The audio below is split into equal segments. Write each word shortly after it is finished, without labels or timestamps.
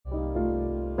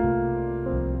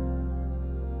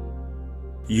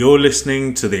You're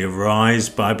listening to the Arise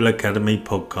Bible Academy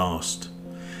podcast.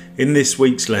 In this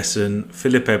week's lesson,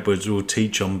 Philip Edwards will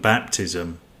teach on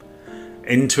baptism,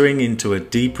 entering into a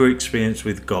deeper experience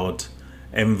with God,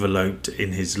 enveloped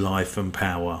in his life and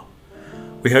power.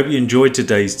 We hope you enjoyed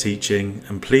today's teaching,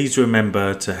 and please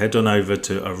remember to head on over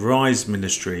to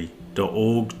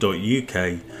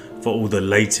ariseministry.org.uk for all the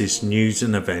latest news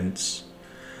and events.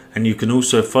 And you can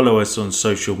also follow us on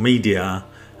social media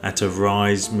at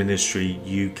Arise Ministry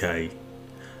UK.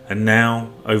 And now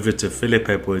over to Philip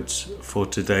Edwards for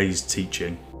today's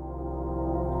teaching.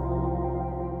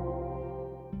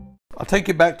 I'll take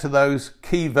you back to those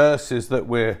key verses that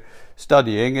we're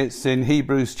studying. It's in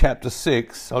Hebrews chapter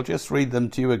 6. I'll just read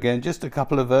them to you again. Just a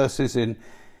couple of verses in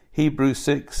Hebrews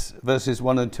 6 verses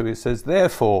 1 and 2. It says,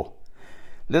 "Therefore,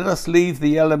 let us leave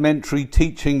the elementary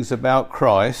teachings about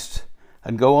Christ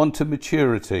and go on to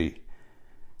maturity,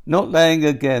 not laying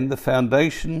again the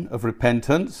foundation of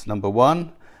repentance," number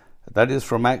 1, that is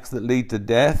from acts that lead to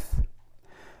death,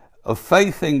 "of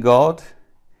faith in God,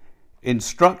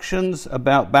 instructions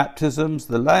about baptisms,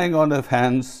 the laying on of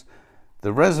hands,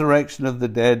 the resurrection of the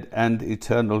dead, and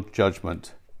eternal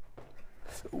judgment."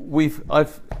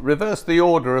 I've reversed the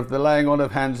order of the laying on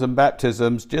of hands and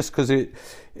baptisms just because I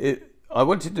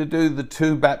wanted to do the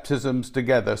two baptisms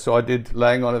together, so I did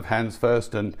laying on of hands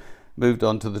first and moved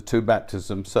on to the two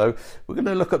baptisms. So we're going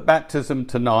to look at baptism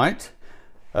tonight.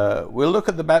 We'll look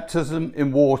at the baptism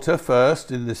in water first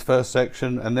in this first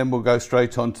section, and then we'll go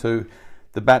straight on to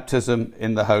the baptism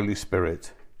in the Holy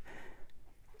Spirit.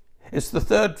 It's the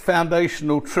third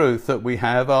foundational truth that we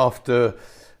have after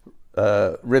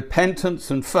repentance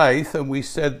and faith, and we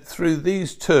said through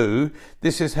these two,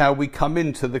 this is how we come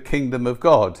into the kingdom of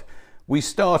God. We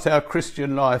start our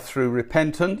Christian life through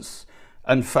repentance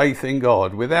and faith in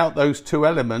God. Without those two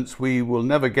elements, we will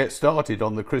never get started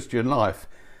on the Christian life.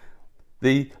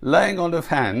 The laying on of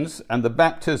hands and the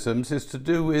baptisms is to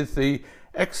do with the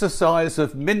exercise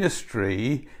of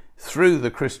ministry through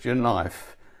the Christian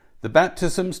life. The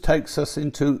baptisms takes us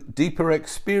into deeper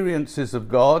experiences of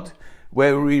God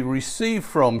where we receive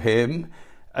from him,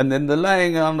 and then the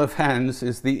laying on of hands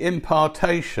is the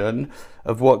impartation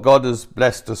of what God has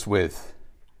blessed us with.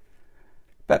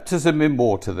 Baptism in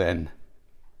water then.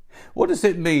 What does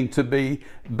it mean to be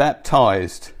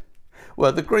baptized?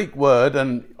 Well, the Greek word,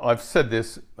 and I've said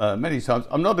this many times,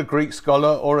 I'm not a Greek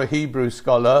scholar or a Hebrew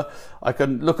scholar. I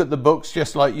can look at the books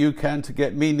just like you can to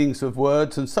get meanings of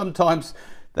words, and sometimes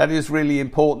that is really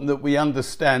important that we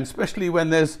understand, especially when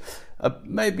there's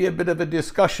maybe a bit of a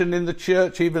discussion in the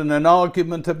church, even an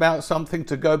argument about something,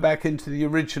 to go back into the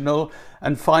original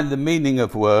and find the meaning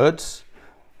of words.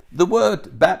 The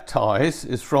word baptize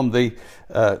is from the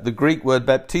Greek word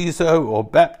baptizo or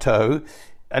bapto,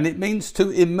 and it means to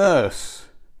immerse,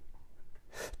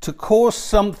 to cause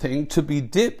something to be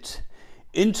dipped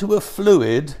into a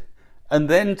fluid and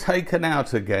then taken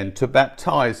out again, to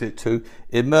baptize it, to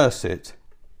immerse it.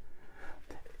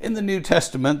 In the New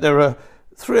Testament, there are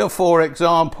 3 or 4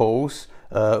 examples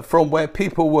from where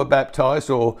people were baptized,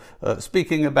 or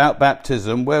speaking about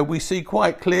baptism, where we see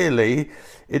quite clearly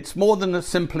it's more than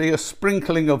simply a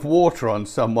sprinkling of water on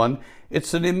someone.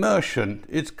 It's an immersion.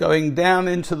 It's going down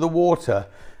into the water.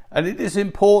 And it is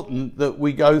important that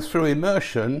we go through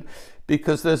immersion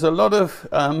because there's a lot of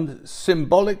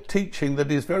symbolic teaching that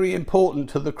is very important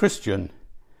to the Christian.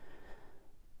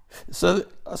 So,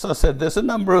 as I said, there's a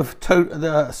number of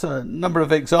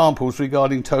examples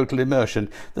regarding total immersion.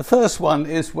 The first one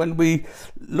is when we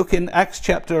look in Acts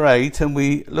chapter 8 and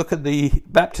we look at the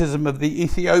baptism of the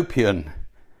Ethiopian.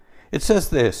 It says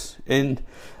this in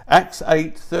Acts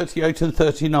 8, 38 and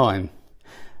 39.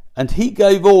 "And he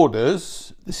gave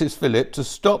orders," this is Philip, "to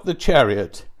stop the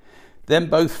chariot. Then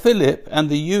both Philip and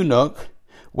the eunuch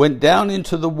went down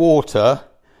into the water,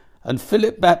 and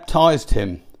Philip baptized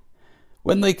him.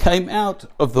 When they came out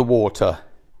of the water,"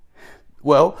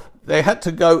 well, they had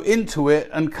to go into it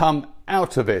and come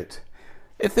out of it.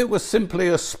 If it was simply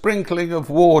a sprinkling of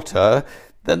water,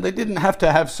 then they didn't have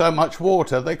to have so much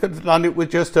water. They could have done it with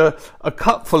just a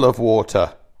cupful of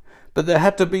water. But there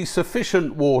had to be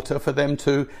sufficient water for them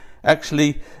to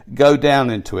actually go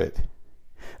down into it.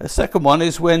 A second one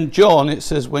is when John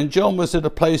was at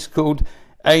a place called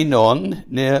Aenon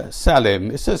near Salim.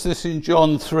 It says this in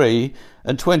John 3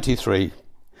 and 23.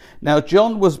 "Now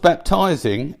John was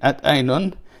baptizing at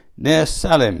Aenon near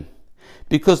Salim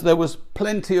because there was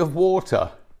plenty of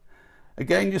water."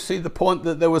 Again, you see the point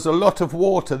that there was a lot of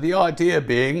water. The idea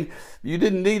being you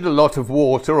didn't need a lot of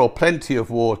water or plenty of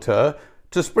water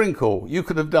to sprinkle. You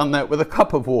could have done that with a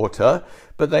cup of water,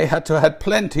 but they had to have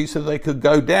plenty so they could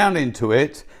go down into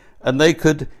it and they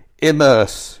could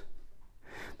immerse.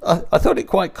 I thought it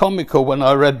quite comical when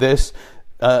I read this,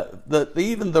 that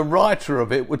even the writer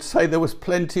of it would say there was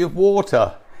plenty of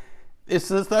water. It's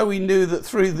as though he knew that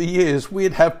through the years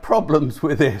we'd have problems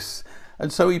with this.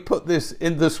 And so he put this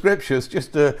in the scriptures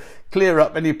just to clear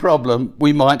up any problem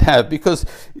we might have, because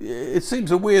it seems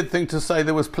a weird thing to say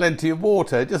there was plenty of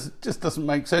water. It just doesn't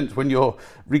make sense when you're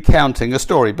recounting a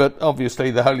story. But obviously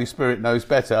the Holy Spirit knows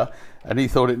better, and he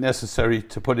thought it necessary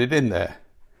to put it in there.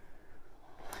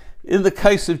 In the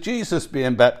case of Jesus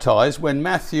being baptized, when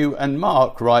Matthew and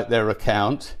Mark write their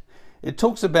account, it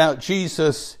talks about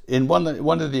Jesus in one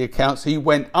of the accounts. He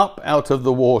went up out of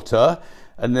the water,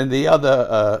 and then the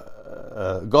other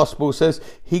gospel says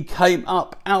he came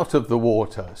up out of the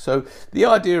water. So the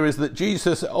idea is that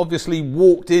Jesus obviously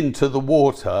walked into the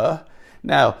water.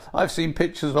 Now, I've seen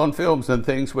pictures on films and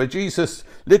things where Jesus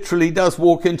literally does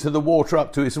walk into the water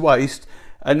up to his waist,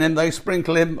 and then they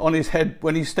sprinkle him on his head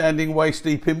when he's standing waist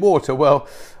deep in water. Well,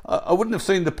 I wouldn't have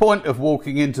seen the point of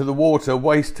walking into the water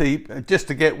waist deep just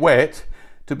to get wet,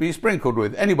 to be sprinkled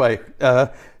with. Anyway,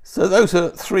 so those are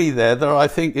three there that I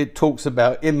think it talks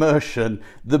about immersion,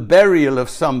 the burial of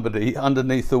somebody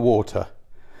underneath the water.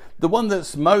 The one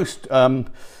that's most,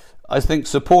 I think,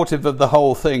 supportive of the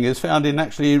whole thing is found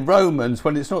in Romans,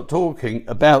 when it's not talking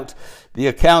about the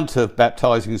account of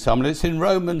baptizing someone. It's in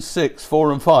Romans 6,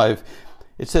 4 and 5.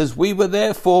 It says, "We were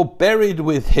therefore buried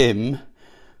with him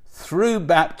through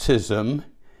baptism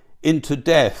into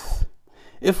death.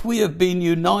 If we have been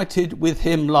united with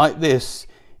him like this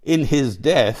in his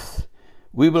death,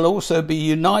 we will also be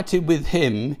united with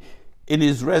him in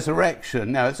his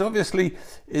resurrection." Now,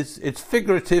 it's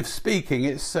figurative speaking.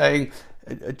 It's saying,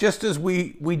 just as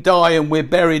we die and we're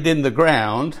buried in the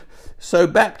ground, so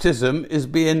baptism is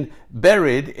being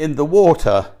buried in the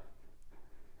water.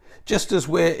 Just as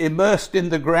we're immersed in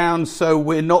the ground so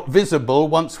we're not visible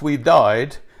once we've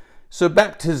died, so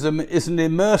baptism is an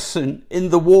immersion in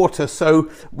the water so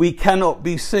we cannot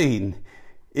be seen.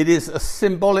 It is a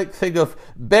symbolic thing of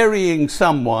burying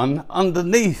someone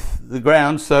underneath the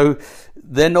ground so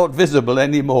they're not visible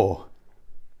anymore.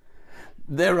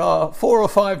 There are 4 or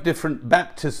 5 different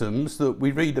baptisms that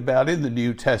we read about in the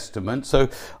New Testament, so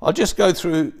I'll just go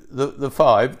through the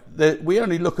 5. We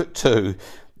only look at 2.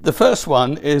 The first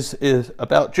one is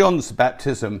about John's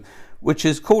baptism, which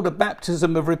is called a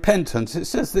baptism of repentance. It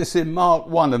says this in Mark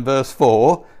 1 and verse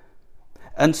 4.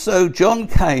 "And so John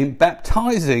came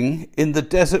baptizing in the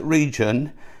desert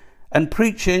region and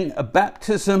preaching a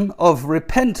baptism of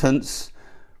repentance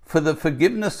for the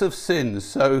forgiveness of sins."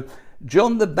 So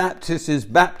John the Baptist's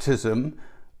baptism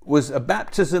was a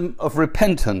baptism of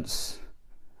repentance.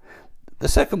 The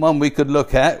second one we could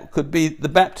look at could be the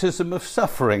baptism of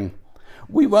suffering.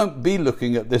 We won't be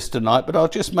looking at this tonight, but I'll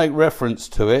just make reference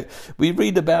to it. We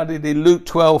read about it in Luke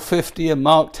 12:50 and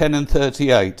Mark 10 and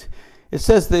 38. It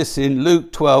says this in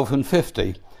Luke 12 and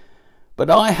 50. "But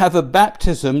I have a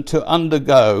baptism to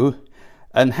undergo,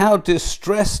 and how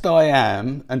distressed I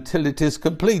am until it is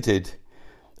completed."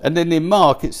 And then in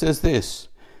Mark it says this,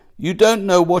 "You don't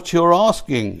know what you're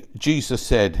asking," Jesus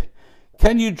said.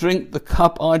 "Can you drink the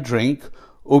cup I drink,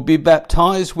 or be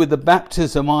baptized with the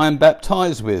baptism I am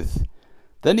baptized with?"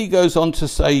 Then he goes on to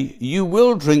say, "You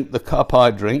will drink the cup I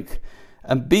drink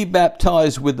and be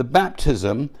baptized with the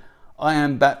baptism I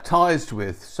am baptized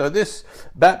with." So this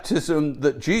baptism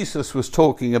that Jesus was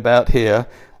talking about here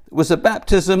was a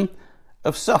baptism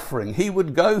of suffering. He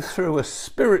would go through a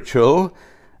spiritual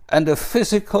and a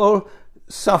physical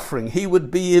suffering. He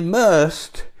would be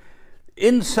immersed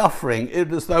in suffering,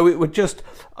 as though it would just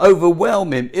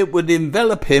overwhelm him. It would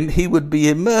envelop him. He would be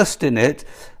immersed in it.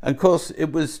 And of course,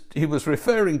 he was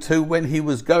referring to when he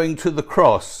was going to the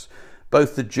cross,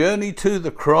 both the journey to the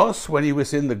cross when he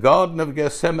was in the Garden of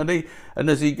Gethsemane, and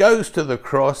as he goes to the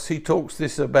cross, he talks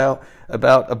this about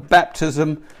a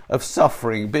baptism of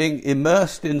suffering, being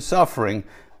immersed in suffering.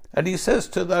 And he says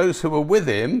to those who are with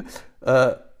him,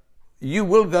 you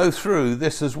will go through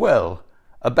this as well,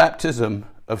 a baptism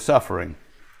of suffering.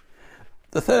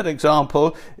 The third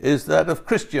example is that of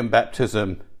Christian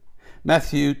baptism.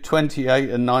 Matthew 28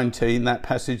 and 19, that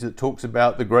passage that talks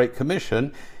about the Great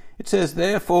Commission, it says,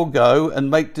 "Therefore go and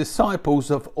make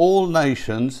disciples of all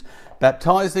nations,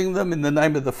 baptizing them in the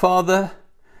name of the Father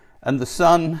and the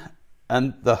Son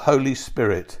and the Holy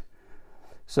Spirit."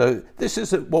 So this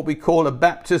is what we call a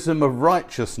baptism of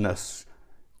righteousness.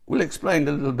 We'll explain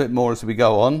a little bit more as we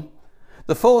go on.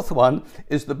 The fourth one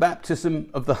is the baptism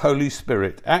of the Holy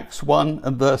Spirit. Acts 1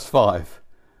 and verse 5.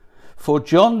 "For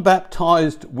John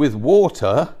baptized with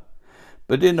water,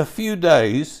 but in a few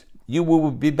days you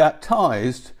will be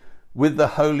baptized with the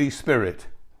Holy Spirit."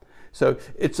 So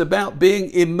it's about being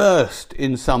immersed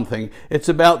in something. It's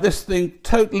about this thing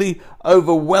totally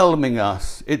overwhelming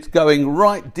us. It's going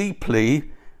right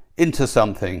deeply into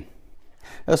something.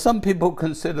 Now, some people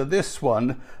consider this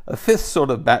one a fifth sort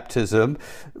of baptism.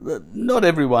 Not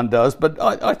everyone does, but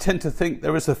I tend to think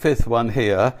there is a fifth one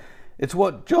here. It's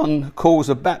what John calls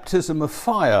a baptism of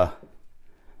fire.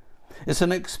 It's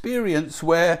an experience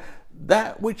where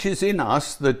that which is in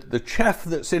us, the chaff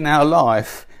that's in our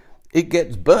life, it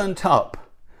gets burnt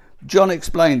up. John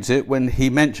explains it when he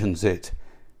mentions it.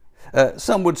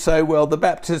 Some would say, well, the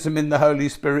baptism in the Holy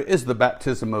Spirit is the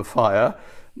baptism of fire.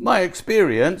 My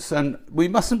experience, and we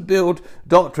mustn't build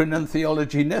doctrine and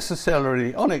theology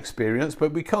necessarily on experience,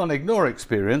 but we can't ignore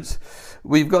experience.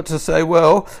 We've got to say,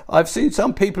 well, I've seen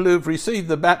some people who've received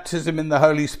the baptism in the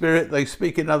Holy Spirit, they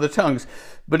speak in other tongues,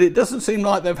 but it doesn't seem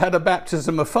like they've had a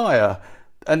baptism of fire.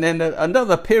 And then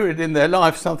another period in their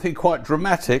life, something quite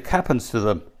dramatic happens to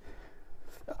them.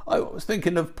 I was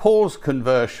thinking of Paul's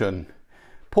conversion.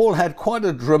 Paul had quite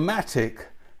a dramatic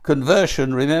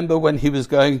conversion. Remember when he was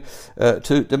going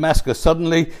to Damascus,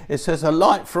 suddenly it says a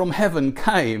light from heaven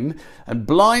came and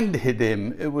blinded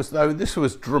him. It was though this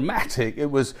was dramatic. It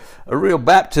was a real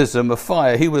baptism of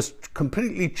fire. He was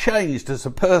completely changed as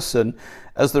a person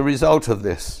as the result of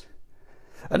this.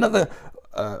 Another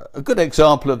a good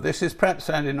example of this is perhaps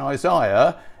found in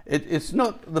Isaiah. It's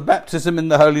not the baptism in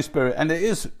the Holy Spirit, and it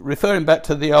is referring back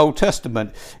to the Old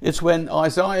Testament. It's when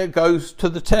Isaiah goes to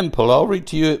the temple. I'll read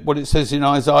to you what it says in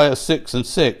Isaiah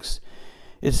 6:6.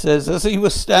 It says, as he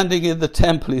was standing in the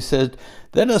temple, he said,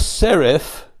 then a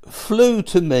seraph flew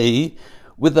to me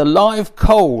with a live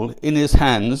coal in his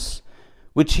hands,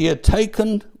 which he had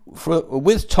taken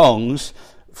with tongs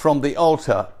from the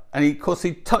altar. And of course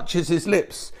he touches his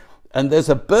lips, and there's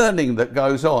a burning that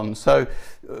goes on. So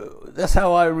that's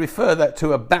how I refer that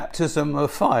to a baptism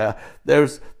of fire. There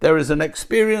is an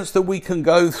experience that we can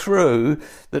go through,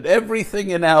 that everything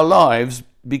in our lives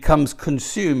becomes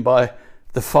consumed by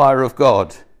the fire of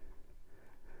God.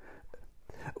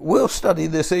 We'll study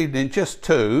this evening just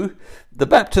two. The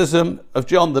baptism of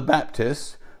John the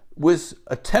Baptist was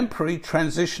a temporary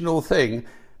transitional thing,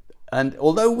 and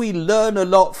although we learn a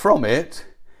lot from it,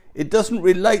 it doesn't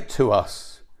relate to us.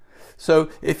 So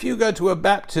if you go to a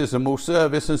baptismal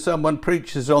service and someone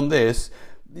preaches on this,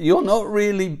 you're not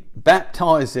really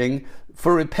baptizing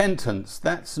for repentance.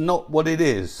 That's not what it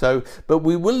is. So, but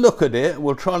we will look at it,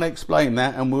 we'll try and explain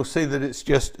that, and we'll see that it's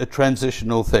just a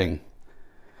transitional thing.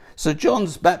 So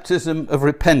John's baptism of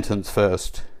repentance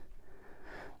first.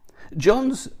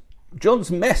 John's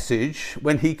message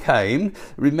when he came,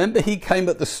 remember he came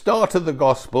at the start of the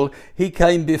gospel, he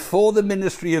came before the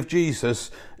ministry of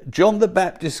Jesus. John the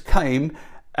Baptist came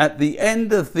at the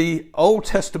end of the Old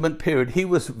Testament period. He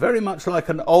was very much like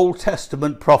an Old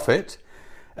Testament prophet,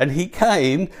 and he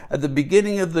came at the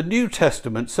beginning of the New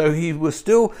Testament, so he was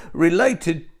still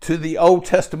related to the Old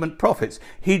Testament prophets.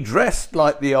 He dressed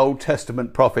like the Old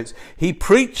Testament prophets. He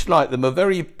preached like them, a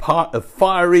very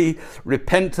fiery,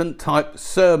 repentant type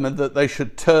sermon that they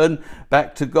should turn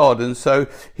back to God. And so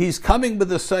he's coming with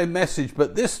the same message,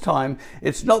 but this time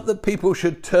it's not that people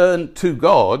should turn to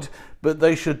God, but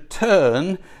they should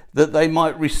turn that they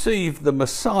might receive the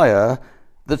Messiah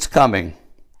that's coming.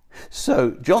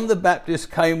 So John the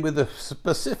Baptist came with a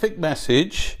specific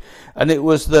message, and it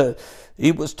was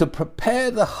he was to prepare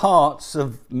the hearts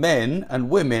of men and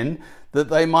women that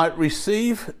they might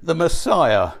receive the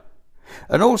Messiah.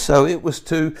 And also it was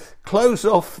to close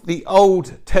off the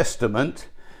Old Testament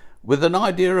with an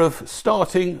idea of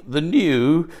starting the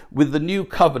new with the new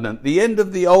covenant. The end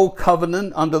of the old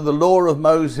covenant under the law of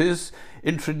Moses,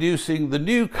 introducing the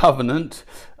new covenant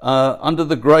under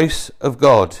the grace of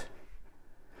God.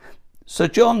 So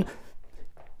John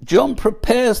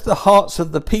prepares the hearts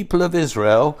of the people of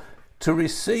Israel to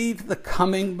receive the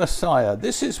coming Messiah.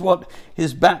 This is what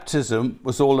his baptism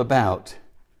was all about.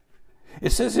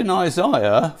 It says in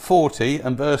Isaiah 40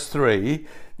 and verse 3,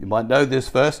 you might know this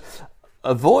verse,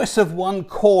 a voice of one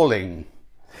calling.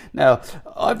 Now,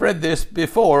 I've read this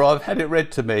before, I've had it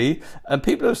read to me, and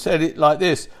people have said it like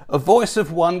this, a voice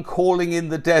of one calling in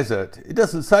the desert. It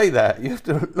doesn't say that. You have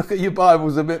to look at your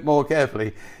Bibles a bit more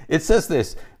carefully. It says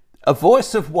this, a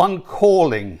voice of one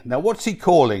calling. Now, what's he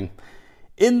calling?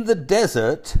 In the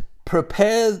desert,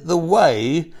 prepare the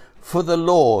way for the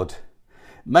Lord.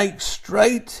 Make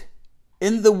straight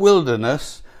in the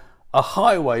wilderness a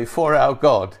highway for our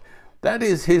God.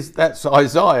 That's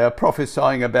Isaiah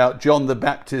prophesying about John the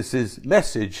Baptist's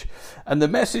message. And the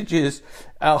message is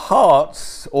our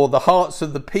hearts, or the hearts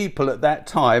of the people at that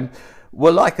time,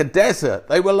 were like a desert.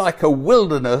 They were like a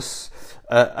wilderness,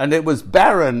 and it was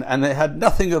barren, and it had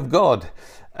nothing of God.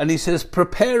 And he says,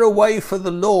 prepare a way for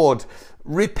the Lord.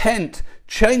 Repent,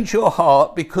 change your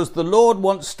heart, because the Lord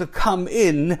wants to come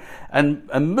in and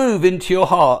move into your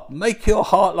heart. Make your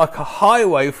heart like a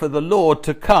highway for the Lord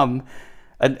to come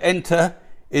and enter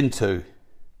into.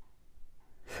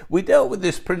 We dealt with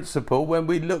this principle when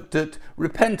we looked at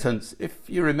repentance. If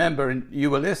you remember, and you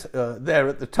were there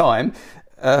at the time,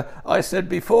 I said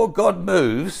before God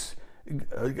moves,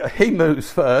 he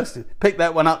moves first. Pick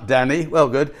that one up, Danny. Well,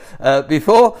 good.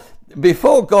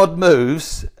 Before God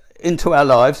moves into our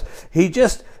lives, he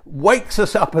just wakes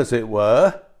us up, as it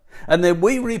were, and then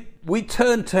we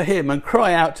turn to him and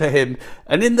cry out to him,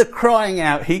 and in the crying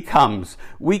out he comes.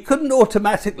 We couldn't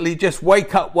automatically just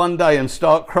wake up one day and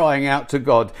start crying out to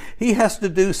God. He has to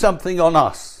do something on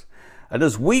us, and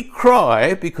as we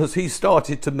cry, because he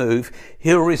started to move,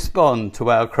 he'll respond to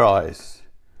our cries.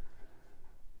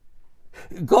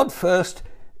 God first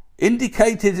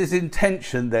indicated his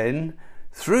intention then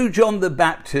through John the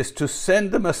Baptist to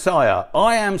send a Messiah.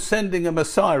 I am sending a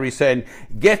Messiah, he's saying.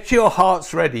 Get your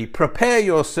hearts ready, prepare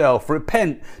yourself,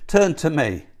 repent, turn to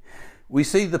me. We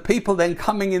see the people then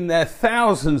coming in their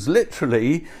thousands,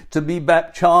 literally, to be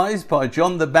baptized by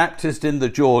John the Baptist in the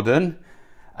Jordan.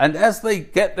 And as they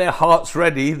get their hearts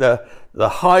ready, the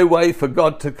highway for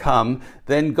God to come,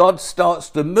 then God starts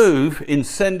to move in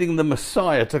sending the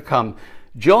Messiah to come.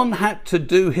 John had to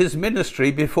do his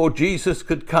ministry before Jesus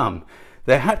could come.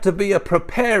 There had to be a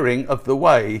preparing of the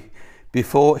way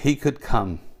before he could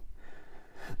come.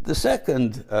 The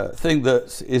second thing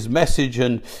that his message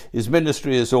and his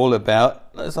ministry is all about,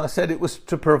 as I said, it was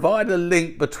to provide a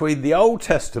link between the Old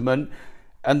Testament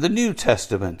and the New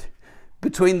Testament,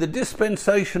 between the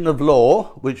dispensation of law,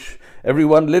 which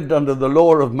everyone lived under the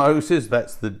law of Moses,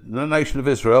 that's the nation of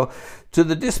Israel, to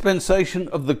the dispensation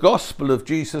of the gospel of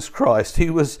Jesus Christ. He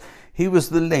was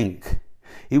the link.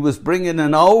 He was bringing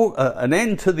an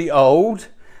end to the old,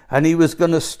 and he was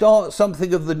going to start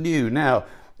something of the new. Now,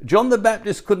 John the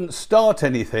Baptist couldn't start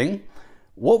anything.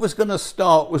 What was going to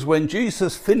start was when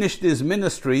Jesus finished his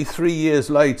ministry 3 years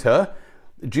later.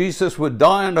 Jesus would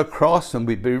die on a cross and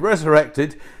we'd be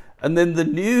resurrected, and then the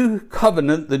new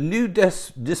covenant, the new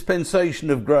dispensation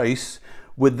of grace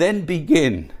would then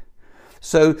begin.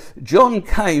 So John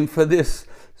came for this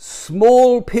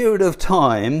small period of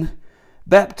time,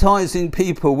 baptizing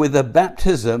people with a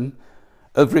baptism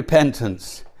of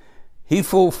repentance. He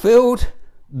fulfilled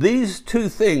these two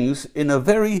things in a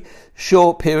very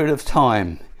short period of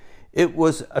time. It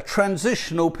was a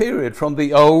transitional period from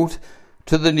the old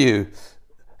to the new.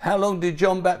 How long did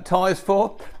John baptize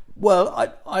for?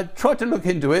 Well, I tried to look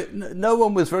into it. No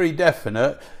one was very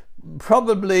definite.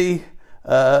 Probably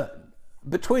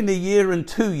between a year and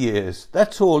 2 years.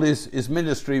 That's all his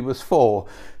ministry was for.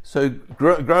 So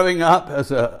growing up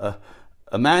as a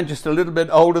man just a little bit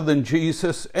older than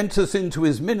Jesus, enters into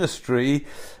his ministry,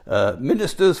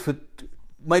 ministers for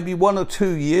maybe 1 or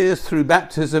 2 years through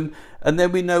baptism, and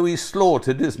then we know he's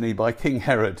slaughtered, isn't he, by King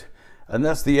Herod. And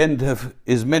that's the end of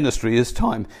his ministry, his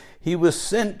time. He was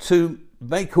sent to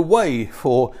make a way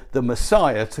for the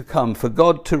Messiah to come, for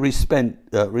God to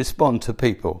respond to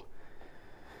people.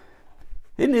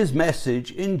 In his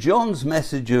message, in John's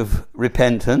message of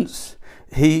repentance,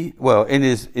 in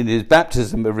his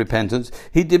baptism of repentance,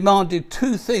 he demanded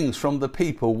two things from the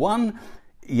people. One,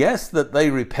 yes, that they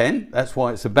repent. That's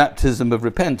why it's a baptism of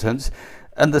repentance.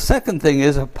 And the second thing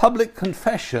is a public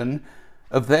confession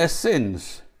of their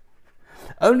sins.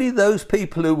 Only those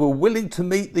people who were willing to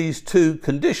meet these two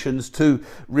conditions, to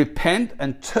repent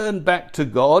and turn back to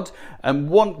God and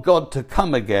want God to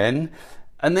come again,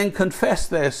 and then confess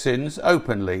their sins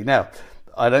openly. Now,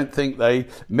 I don't think they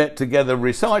met together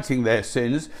reciting their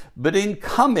sins, but in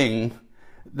coming,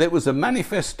 there was a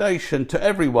manifestation to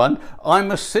everyone.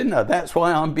 I'm a sinner. That's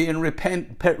why I'm being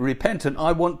repentant.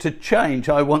 I want to change.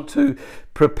 I want to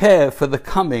prepare for the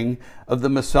coming of the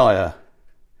Messiah.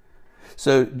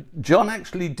 So John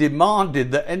actually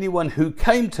demanded that anyone who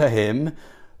came to him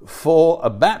for a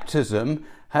baptism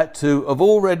had to have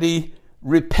already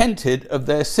repented of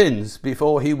their sins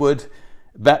before he would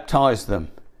baptize them.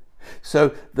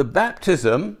 So the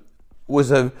baptism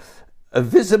was a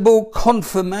visible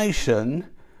confirmation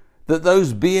that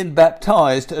those being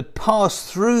baptized had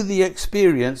passed through the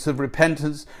experience of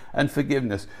repentance and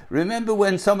forgiveness. Remember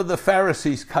when some of the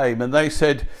Pharisees came and they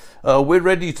said, we're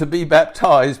ready to be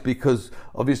baptized, because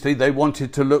obviously they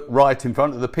wanted to look right in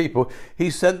front of the people.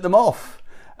 He sent them off.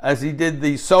 As he did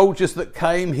the soldiers that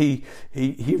came, he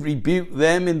rebuked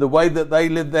them in the way that they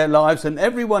lived their lives. And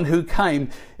everyone who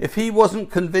came, if he wasn't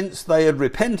convinced they had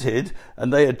repented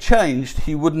and they had changed,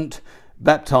 he wouldn't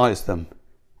baptize them.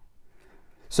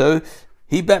 So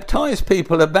He baptized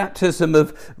people a baptism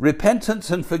of repentance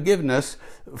and forgiveness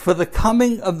for the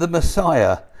coming of the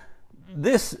Messiah.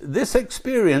 This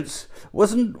experience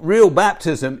wasn't real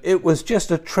baptism, it was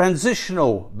just a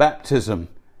transitional baptism.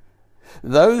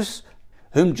 Those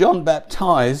whom John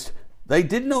baptized, they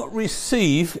did not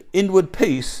receive inward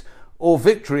peace or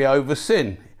victory over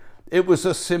sin. It was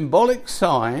a symbolic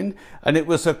sign, and it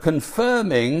was a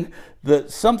confirming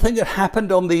that something had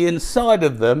happened on the inside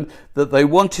of them that they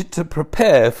wanted to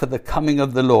prepare for the coming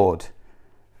of the Lord.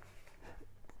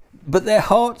 But their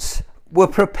hearts were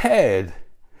prepared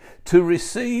to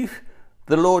receive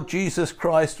the Lord Jesus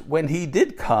Christ when he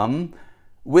did come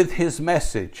with his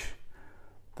message.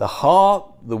 The heart,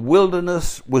 the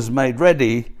wilderness was made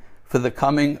ready for the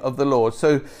coming of the Lord.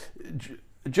 So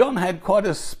John had quite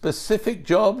a specific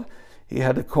job. He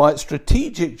had a quite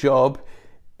strategic job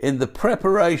in the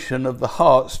preparation of the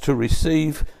hearts to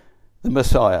receive the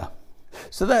Messiah.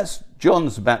 So that's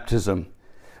John's baptism.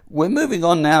 We're moving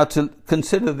on now to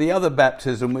consider the other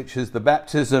baptism, which is the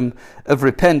baptism of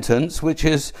repentance, which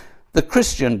is the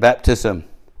Christian baptism.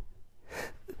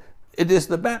 It is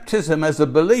the baptism as a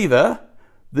believer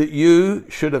that you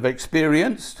should have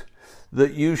experienced,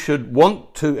 that you should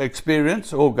want to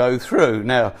experience or go through.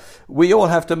 Now, we all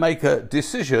have to make a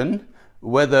decision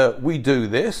whether we do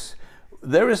this.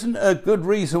 There isn't a good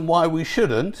reason why we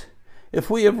shouldn't.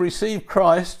 If we have received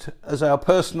Christ as our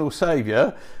personal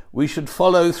Saviour, we should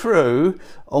follow through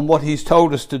on what he's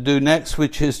told us to do next,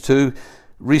 which is to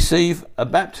receive a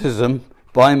baptism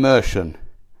by immersion.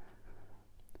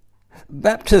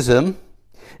 Baptism,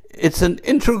 it's an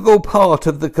integral part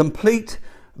of the complete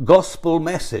gospel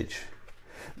message.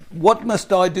 What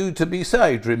must I do to be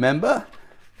saved? Remember,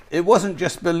 it wasn't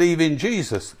just believe in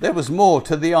Jesus. There was more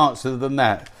to the answer than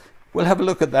that. We'll have a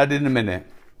look at that in a minute.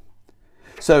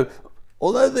 So,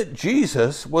 although that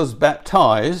Jesus was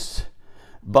baptized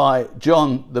by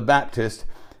John the Baptist,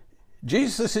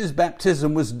 Jesus'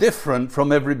 baptism was different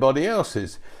from everybody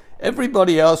else's.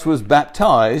 Everybody else was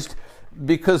baptized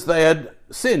because they had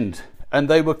sinned and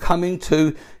they were coming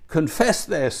to confess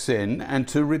their sin and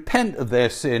to repent of their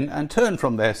sin and turn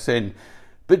from their sin.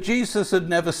 But Jesus had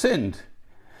never sinned.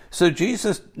 So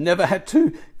Jesus never had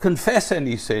to confess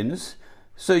any sins.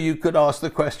 So you could ask the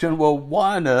question, well,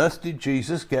 why on earth did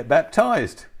Jesus get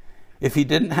baptized if he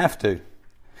didn't have to?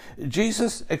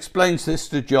 Jesus explains this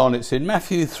to John. It's in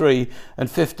Matthew 3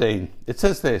 and 15. It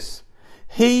says this: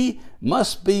 he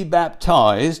must be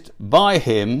baptized by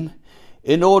him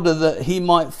in order that he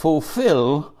might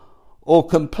fulfill or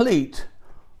complete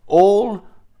all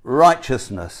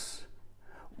righteousness.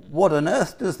 What on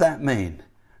earth does that mean?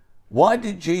 Why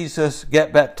did Jesus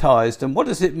get baptized, and what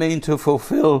does it mean to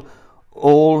fulfill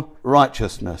all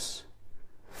righteousness?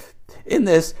 In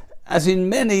this, as in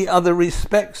many other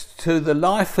respects to the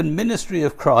life and ministry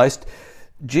of Christ,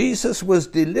 Jesus was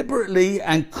deliberately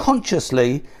and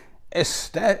consciously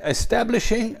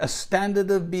establishing a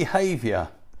standard of behavior.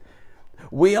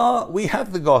 We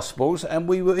have the Gospels, and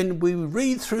we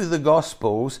read through the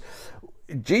Gospels.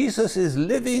 Jesus is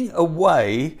living a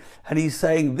way, and he's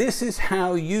saying this is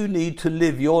how you need to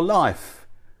live your life.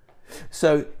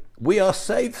 So we are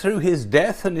saved through his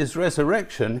death and his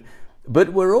resurrection,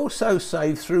 but we're also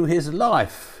saved through his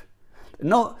life.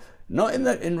 Not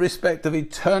in respect of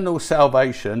eternal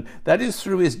salvation. That is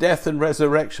through his death and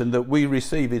resurrection that we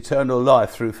receive eternal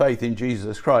life through faith in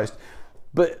Jesus Christ.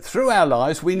 But through our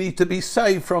lives, we need to be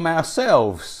saved from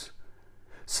ourselves,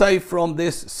 saved from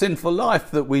this sinful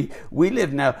life that we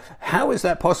live. Now, how is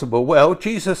that possible? Well,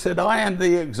 Jesus said, I am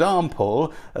the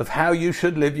example of how you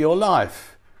should live your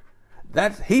life.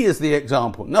 That he is the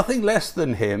example, nothing less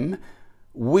than him.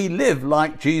 We live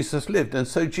like Jesus lived. And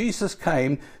so Jesus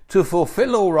came to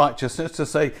fulfill all righteousness, to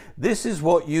say, this is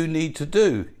what you need to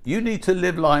do. You need to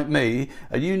live like me,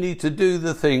 and you need to do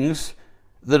the things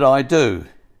that I do.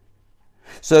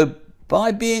 So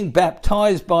by being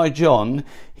baptized by John,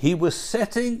 he was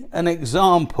setting an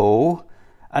example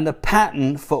and a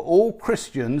pattern for all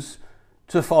Christians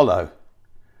to follow.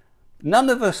 None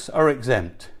of us are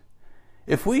exempt.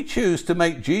 If we choose to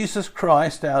make Jesus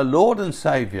Christ our Lord and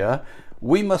Saviour,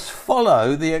 we must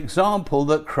follow the example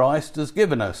that Christ has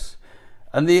given us.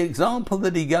 And the example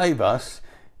that he gave us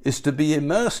is to be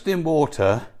immersed in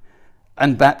water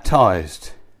and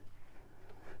baptized.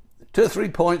 2 or 3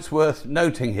 points worth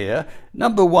noting here.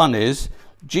 Number one is,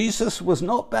 Jesus was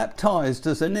not baptized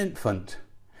as an infant.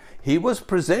 He was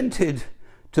presented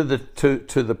to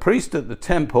the priest at the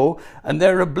temple, and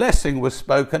there a blessing was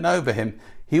spoken over him.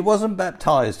 He wasn't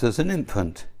baptized as an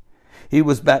infant. He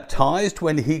was baptized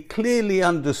when he clearly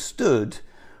understood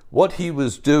what he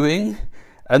was doing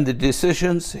and the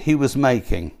decisions he was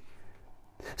making.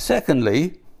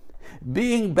 Secondly,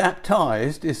 being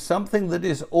baptized is something that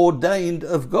is ordained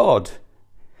of God.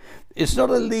 It's not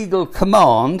a legal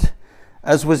command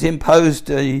as was imposed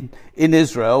in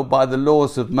Israel by the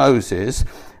laws of Moses,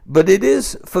 but it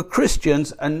is for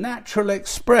Christians a natural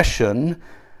expression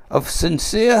of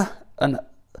sincere and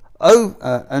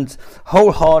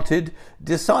wholehearted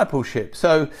discipleship.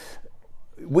 So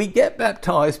we get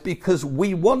baptized because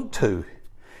we want to.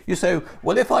 You say,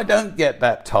 well, if I don't get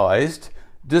baptized,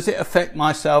 does it affect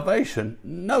my salvation?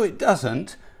 No, it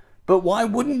doesn't. But why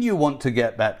wouldn't you want to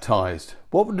get baptized?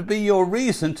 What would be your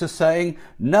reason to saying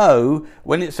no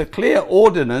when it's a clear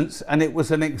ordinance and it was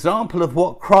an example of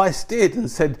what Christ did and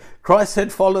said, Christ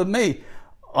said, follow me.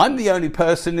 I'm the only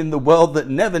person in the world that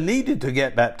never needed to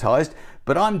get baptized,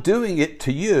 but I'm doing it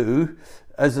to you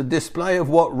as a display of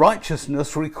what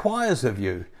righteousness requires of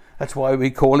you. That's why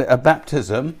we call it a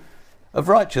baptism of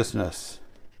righteousness.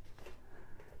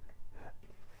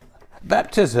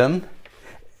 Baptism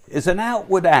is an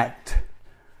outward act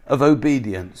of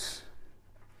obedience,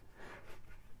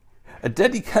 a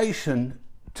dedication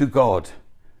to God,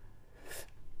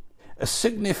 a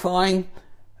signifying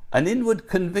an inward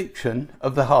conviction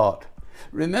of the heart.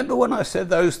 Remember when I said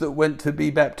those that went to be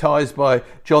baptized by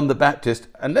John the Baptist,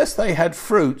 unless they had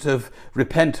fruit of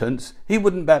repentance, he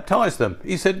wouldn't baptize them.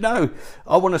 He said, no,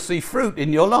 I want to see fruit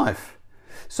in your life.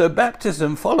 So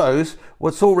baptism follows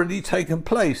what's already taken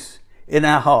place in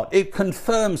our heart. It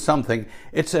confirms something.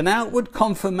 It's an outward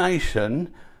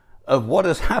confirmation of what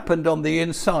has happened on the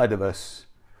inside of us.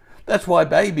 That's why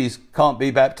babies can't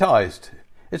be baptized.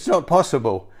 It's not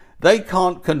possible. They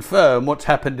can't confirm what's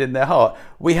happened in their heart.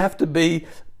 We have to be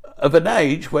of an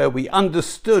age where we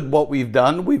understood what we've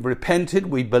done, we've repented,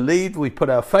 we believed, we put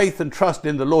our faith and trust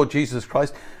in the Lord Jesus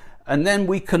Christ, and then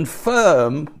we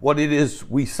confirm what it is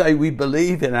we say we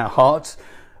believe in our hearts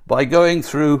by going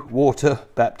through water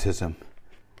baptism.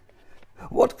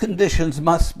 What conditions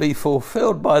must be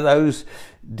fulfilled by those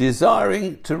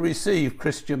desiring to receive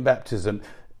Christian baptism?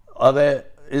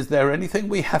 Is there anything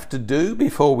we have to do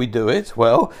before we do it?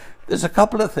 Well, there's a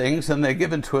couple of things, and they're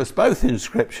given to us both in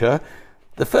Scripture.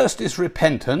 The first is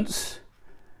repentance,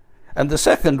 and the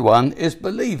second one is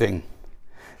believing.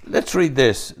 Let's read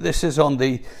this. This is on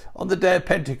the day of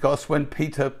Pentecost when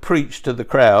Peter preached to the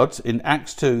crowds in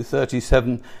Acts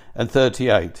 2:37 and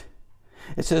 38.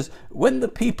 It says, when the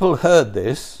people heard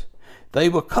this, they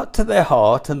were cut to their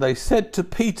heart, and they said to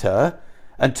Peter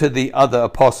and to the other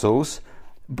apostles,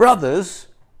 brothers,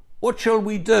 what shall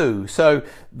we do? So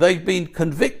they've been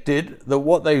convicted that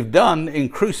what they've done in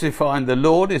crucifying the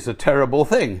Lord is a terrible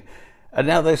thing. And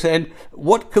now they're saying,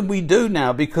 what can we do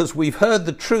now? Because we've heard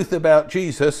the truth about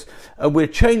Jesus and we're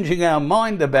changing our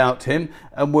mind about him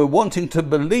and we're wanting to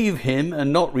believe him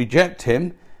and not reject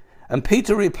him. And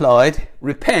Peter replied,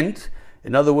 repent.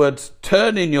 In other words,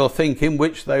 turn in your thinking,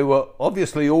 which they were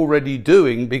obviously already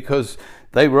doing because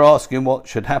they were asking what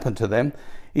should happen to them.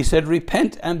 He said,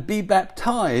 repent and be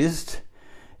baptized,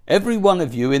 every one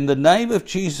of you, in the name of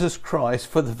Jesus Christ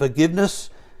for the forgiveness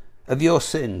of your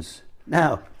sins.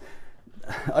 Now,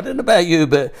 I don't know about you,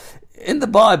 but in the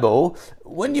Bible,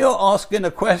 when you're asking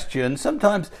a question,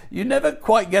 sometimes you never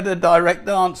quite get a direct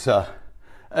answer.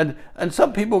 And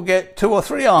some people get 2 or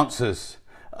 3 answers.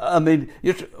 I mean,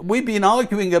 we've been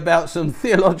arguing about some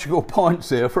theological points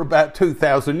here for about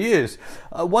 2,000 years.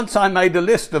 Once I made a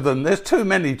list of them, there's too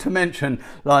many to mention.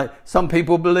 Like, some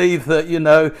people believe that,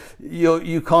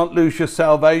 you can't lose your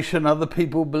salvation. Other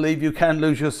people believe you can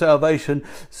lose your salvation.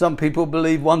 Some people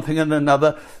believe one thing and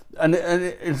another. And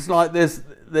it's like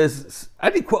there's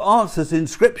adequate answers in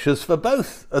scriptures for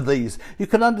both of these. You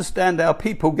can understand how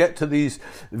people get to these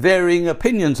varying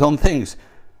opinions on things.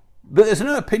 But there's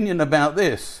no opinion about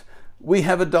this. We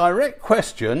have a direct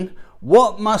question,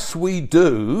 what must we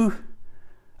do?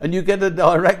 And you get a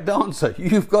direct answer.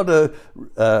 You've got to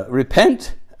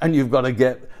repent and you've got to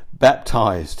get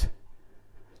baptized.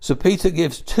 So Peter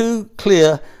gives 2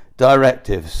 clear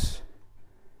directives.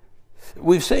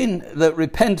 We've seen that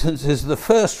repentance is the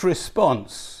first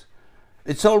response.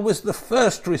 It's always the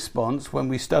first response, when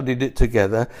we studied it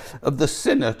together, of the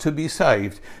sinner to be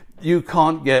saved. You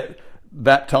can't get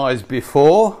baptized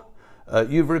before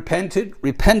you've repented.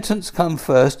 Repentance comes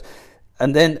first,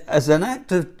 and then as an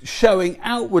act of showing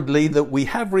outwardly that we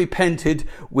have repented,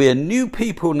 we're new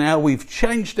people now, we've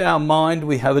changed our mind,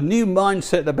 we have a new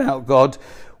mindset about God,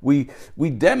 we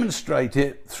demonstrate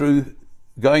it through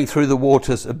going through the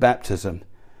waters of baptism.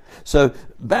 So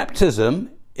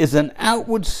baptism is an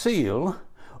outward seal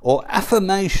or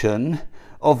affirmation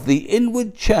of the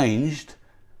inward change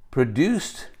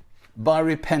produced by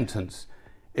repentance.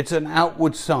 It's an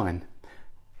outward sign.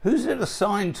 Who's it a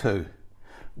sign to?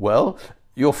 Well,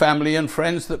 your family and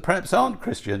friends that perhaps aren't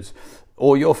Christians,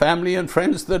 or your family and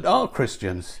friends that are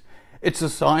Christians. It's a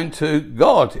sign to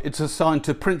God. It's a sign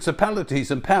to principalities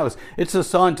and powers. It's a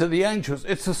sign to the angels.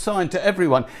 It's a sign to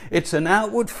everyone. It's an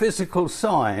outward physical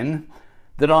sign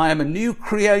that I am a new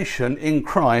creation in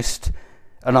Christ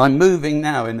and I'm moving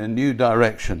now in a new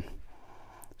direction.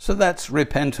 So that's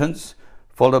repentance,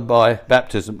 followed by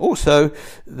baptism. Also,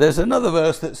 there's another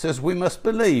verse that says we must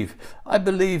believe. I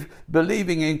believe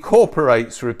believing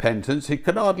incorporates repentance. You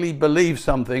can hardly believe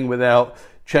something without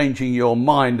changing your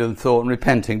mind and thought and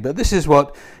repenting. But this is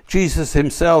what Jesus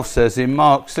himself says in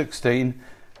Mark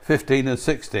 16:15 and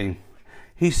 16.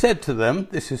 He said to them,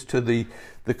 this is to the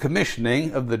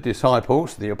commissioning of the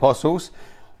disciples, the apostles,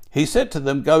 he said to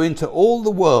them, go into all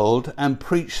the world and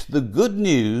preach the good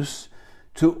news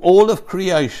to all of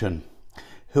creation.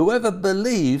 Whoever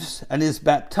believes and is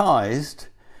baptized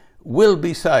will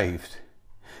be saved,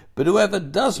 but whoever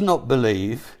does not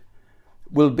believe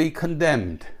will be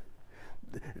condemned.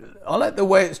 I like the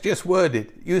way it's just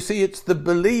worded. You see, it's the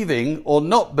believing or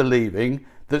not believing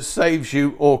that saves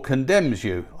you or condemns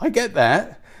you. I get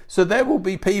that. So there will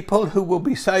be people who will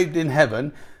be saved in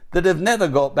heaven that have never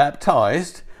got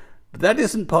baptized. But that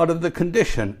isn't part of the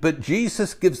condition. But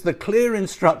Jesus gives the clear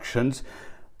instructions.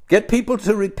 Get people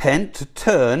to repent, to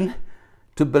turn,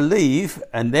 to believe,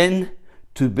 and then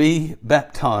to be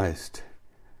baptized.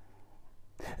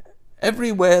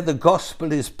 Everywhere the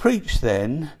gospel is preached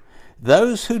then,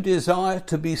 those who desire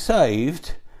to be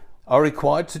saved are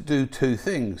required to do two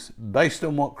things based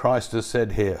on what Christ has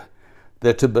said here.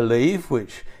 They're to believe,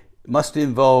 which must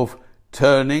involve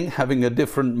turning, having a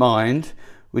different mind,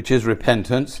 which is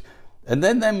repentance, and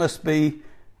then they must be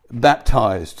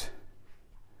baptized.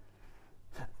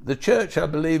 The church, I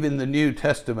believe, in the New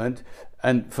Testament,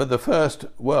 and for the first,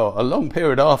 a long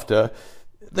period after,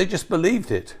 they just believed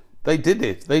it. They did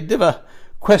it. They never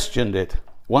questioned it.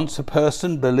 Once a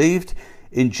person believed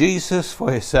in Jesus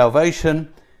for his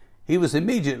salvation, he was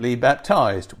immediately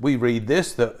baptized. We read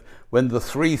this, that when the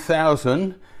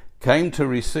 3,000 came to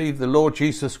receive the Lord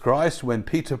Jesus Christ, when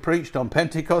Peter preached on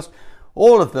Pentecost,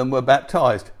 all of them were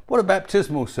baptized. What a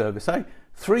baptismal service, eh?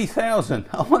 3,000.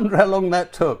 I wonder how long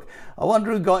that took. I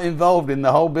wonder who got involved in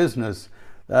the whole business.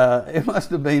 It must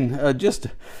have been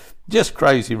just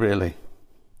crazy, really.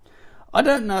 I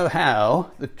don't know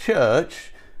how the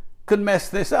church could mess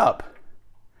this up.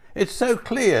 It's so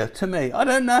clear to me. I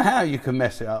don't know how you can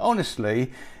mess it up.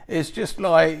 Honestly, it's just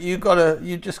like you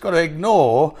just got to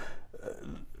ignore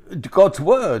God's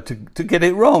word to get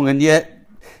it wrong, and yet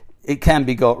it can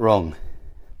be got wrong.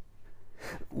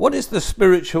 What is the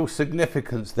spiritual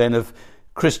significance then of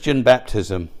Christian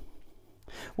baptism?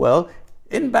 Well,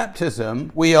 in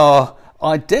baptism we are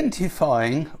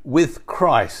identifying with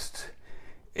Christ.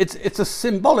 It's a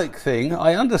symbolic thing,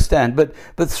 I understand, but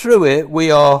through it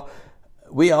we are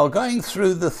going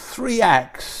through the three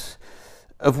acts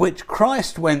of which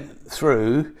Christ went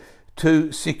through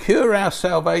to secure our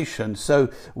salvation. So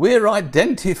we're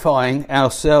identifying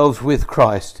ourselves with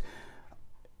Christ.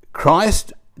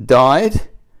 Christ died,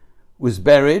 was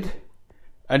buried,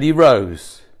 and he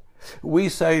rose. We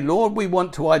say, Lord, we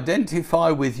want to identify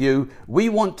with you. We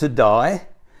want to die.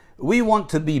 We want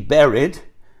to be buried.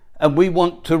 And we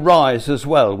want to rise as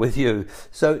well with you.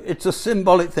 So it's a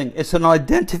symbolic thing. It's an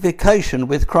identification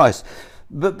with Christ.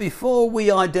 But before we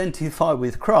identify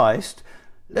with Christ,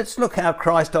 let's look how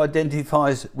Christ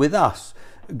identifies with us.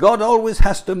 God always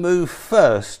has to move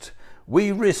first.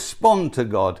 We respond to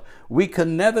God. We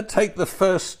can never take the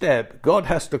first step. God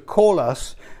has to call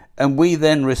us and we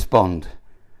then respond.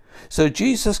 So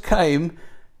Jesus came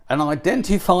and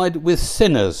identified with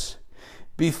sinners.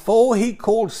 Before he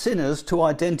called sinners to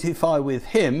identify with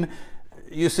him,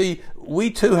 you see, we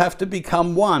two have to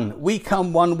become one. We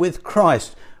come one with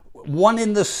Christ, one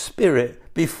in the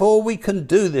Spirit. Before we can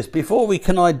do this, before we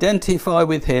can identify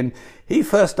with him, he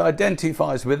first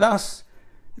identifies with us,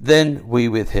 then we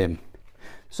with him.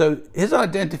 So his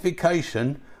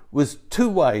identification was two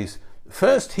ways.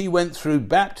 First, he went through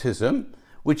baptism,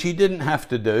 which he didn't have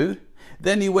to do.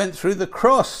 Then he went through the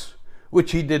cross,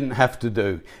 which he didn't have to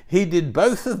do. He did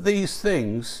both of these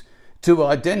things to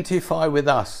identify with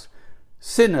us,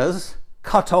 sinners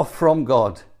cut off from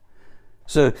God.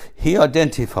 So he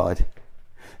identified.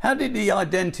 How did he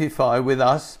identify with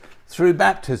us? Through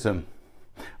baptism.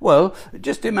 Well,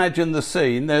 just imagine the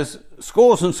scene. There's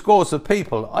scores and scores of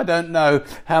people. I don't know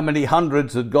how many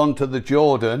hundreds had gone to the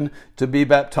Jordan to be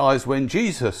baptized when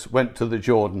Jesus went to the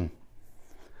Jordan.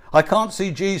 I can't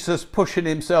see Jesus pushing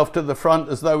himself to the front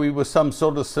as though he was some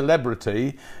sort of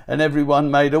celebrity and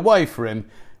everyone made a way for him.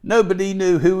 Nobody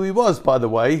knew who he was, by the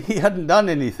way. He hadn't done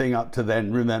anything up to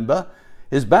then, remember?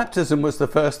 His baptism was the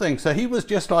first thing. So he was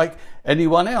just like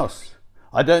anyone else.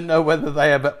 I don't know whether they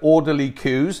have orderly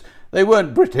queues. They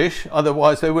weren't British,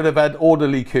 otherwise they would have had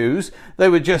orderly queues. They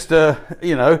were just,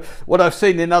 what I've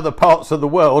seen in other parts of the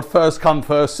world, first come,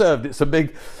 first served. It's a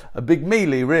big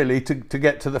melee, really, to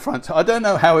get to the front. So I don't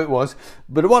know how it was,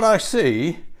 but what I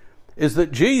see is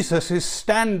that Jesus is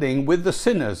standing with the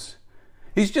sinners.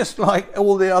 He's just like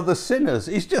all the other sinners.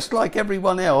 He's just like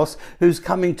everyone else who's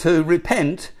coming to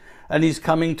repent and he's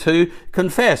coming to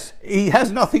confess. He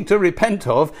has nothing to repent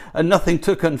of and nothing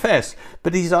to confess,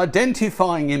 but he's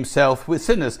identifying himself with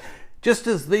sinners. Just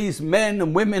as these men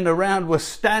and women around were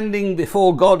standing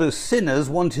before God as sinners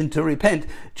wanting to repent,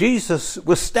 Jesus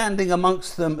was standing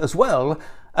amongst them as well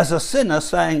as a sinner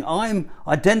saying, I'm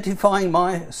identifying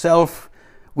myself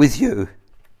with you.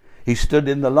 He stood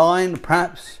in the line,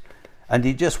 perhaps, and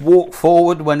he just walked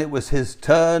forward when it was his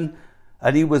turn,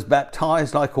 and he was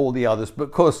baptized like all the others. But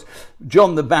of course,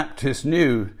 John the Baptist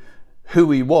knew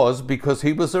who he was because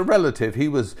he was a relative. He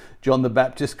was John the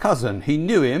Baptist's cousin. He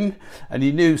knew him and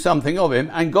he knew something of him,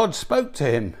 and God spoke to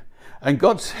him. And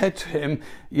God said to him,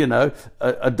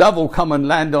 a dove will come and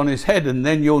land on his head, and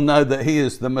then you'll know that he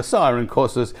is the Messiah. And of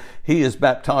course, as he is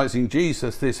baptizing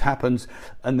Jesus, this happens,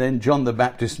 and then John the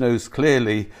Baptist knows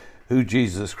clearly who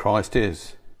Jesus Christ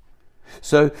is.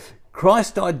 So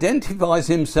Christ identifies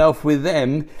himself with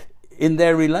them in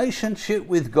their relationship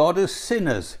with God as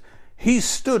sinners. He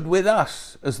stood with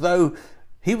us as though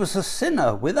he was a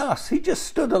sinner with us. He just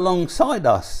stood alongside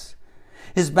us.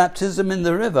 His baptism in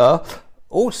the river,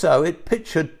 also, it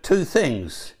pictured two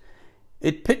things.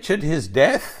 It pictured his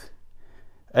death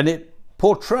and it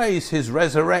portrays his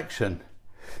resurrection.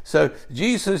 So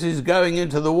Jesus is going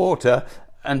into the water,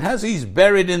 and as he's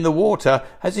buried in the water,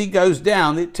 as he goes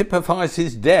down, it typifies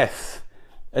his death.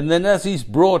 And then as he's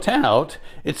brought out,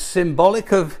 it's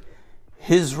symbolic of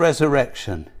his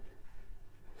resurrection.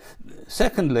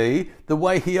 Secondly, the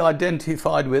way he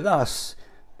identified with us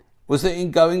was that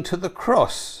in going to the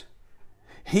cross,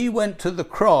 he went to the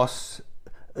cross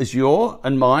as your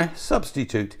and my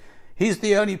substitute. He's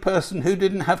the only person who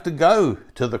didn't have to go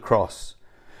to the cross.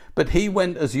 But he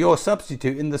went as your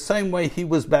substitute. In the same way he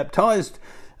was baptized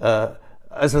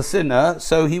as a sinner,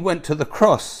 so he went to the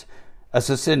cross as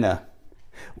a sinner.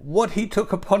 What he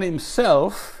took upon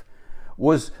himself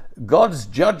was God's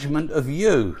judgment of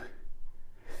you.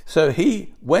 So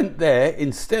he went there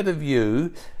instead of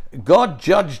you. God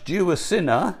judged you a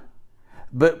sinner,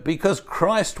 but because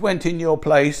Christ went in your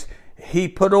place, he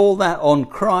put all that on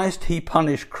Christ. He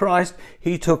punished Christ.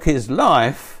 He took his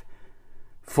life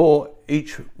for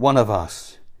each one of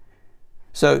us.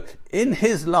 So in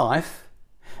his life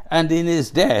and in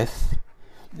his death,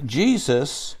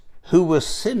 Jesus, who was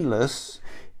sinless,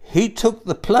 he took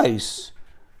the place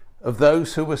of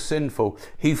those who were sinful.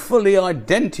 He fully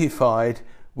identified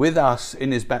with us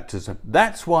in his baptism.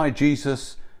 That's why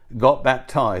Jesus got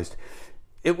baptized.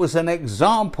 It was an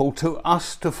example to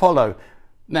us to follow.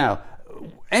 Now,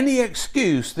 any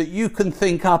excuse that you can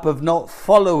think up of not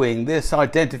following this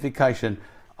identification,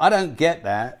 I don't get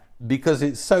that, because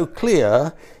it's so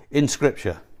clear in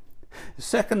Scripture.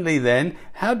 Secondly then,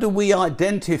 how do we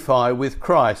identify with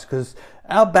Christ? Because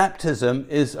our baptism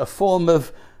is a form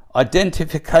of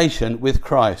identification with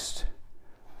Christ.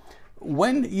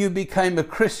 When you became a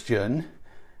Christian,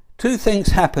 two things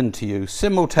happened to you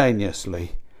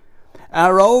simultaneously.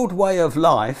 Our old way of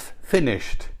life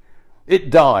finished. It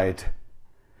died.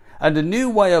 And a new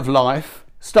way of life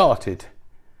started.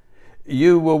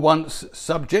 You were once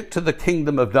subject to the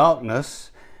kingdom of darkness.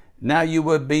 Now you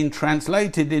were being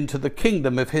translated into the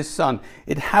kingdom of his Son.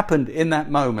 It happened in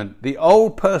that moment. The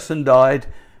old person died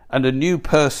and a new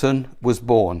person was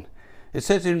born. It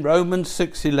says in Romans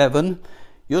 6:11,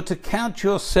 you're to count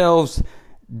yourselves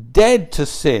dead to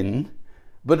sin,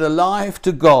 but alive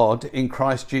to God in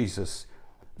Christ Jesus.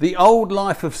 The old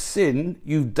life of sin,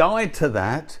 you've died to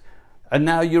that, and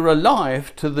now you're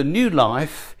alive to the new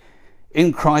life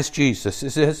in Christ Jesus. It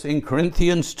says in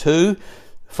Corinthians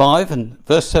 2:5 and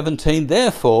verse 17,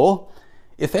 therefore,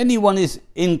 if anyone is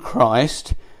in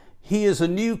Christ, he is a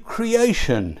new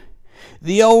creation.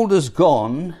 The old has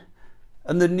gone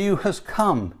and the new has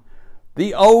come.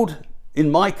 The old,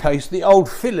 in my case, the old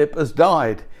Philip has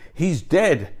died. He's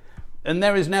dead. And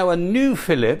there is now a new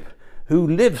Philip who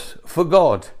lives for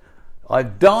God.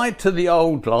 I've died to the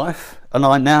old life and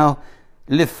I now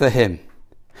live for him.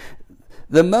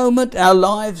 The moment our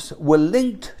lives were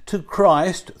linked to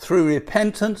Christ through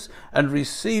repentance and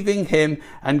receiving him,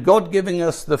 and God giving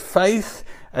us the faith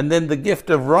and then the gift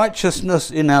of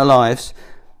righteousness in our lives,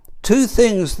 two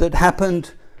things that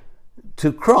happened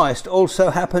to Christ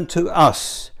also happened to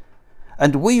us,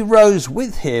 and we rose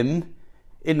with him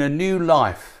in a new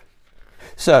life.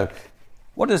 So,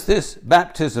 what is this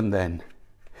baptism then?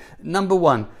 Number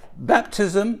one,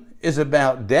 baptism is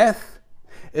about death,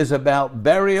 is about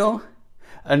burial,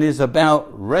 and is about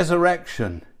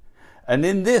resurrection. And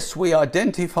in this we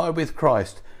identify with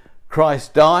Christ.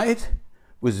 Christ died,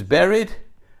 was buried,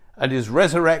 and is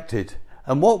resurrected.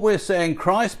 And what we're saying,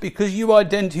 Christ, because you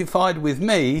identified with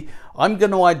me, I'm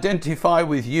going to identify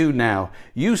with you now.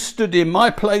 You stood in my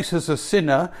place as a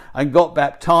sinner and got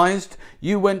baptized.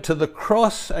 You went to the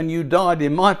cross and you died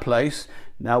in my place.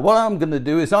 Now what I'm going to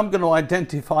do is I'm going to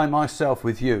identify myself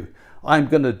with you. I'm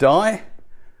going to die,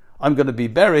 I'm going to be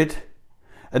buried,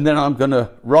 and then I'm going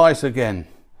to rise again.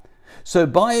 So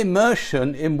by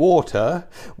immersion in water,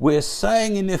 we're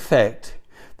saying in effect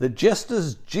that just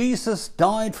as Jesus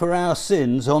died for our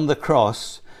sins on the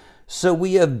cross, so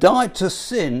we have died to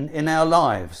sin in our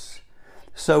lives.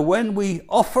 So when we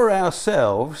offer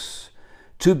ourselves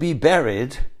to be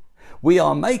buried, we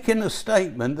are making a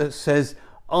statement that says,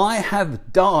 I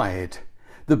have died.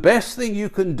 The best thing you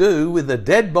can do with a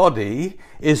dead body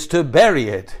is to bury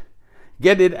it.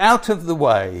 Get it out of the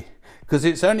way, because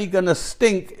it's only going to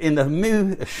stink in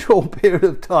a short period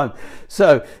of time.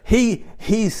 So he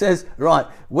says, right,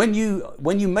 when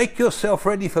you make yourself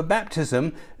ready for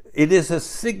baptism, it is a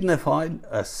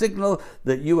signal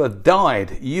that you have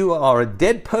died. You are a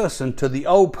dead person to the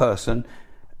old person,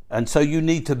 and so you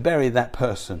need to bury that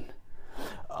person.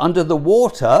 Under the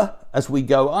water, as we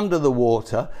go under the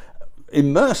water,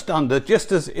 immersed under,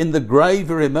 just as in the grave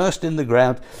you're immersed in the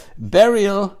ground,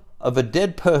 burial of a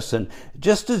dead person,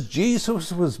 just as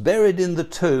Jesus was buried in the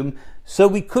tomb, so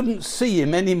we couldn't see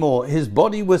him anymore. His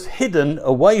body was hidden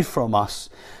away from us.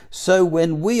 So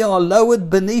when we are lowered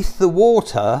beneath the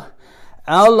water,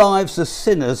 our lives as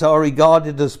sinners are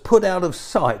regarded as put out of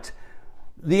sight.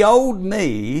 The old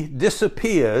me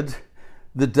disappeared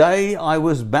the day I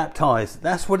was baptized.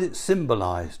 That's what it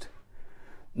symbolized.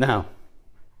 Now,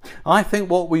 I think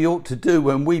what we ought to do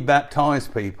when we baptize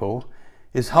people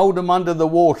is hold them under the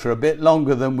water a bit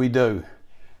longer than we do.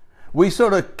 We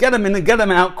sort of get them in and get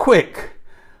them out quick.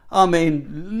 I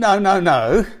mean,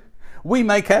 no. We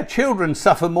make our children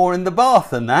suffer more in the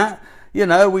bath than that. You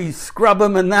know, we scrub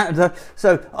them and that.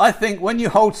 So I think when you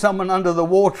hold someone under the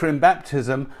water in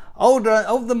baptism, hold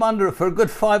them under it for a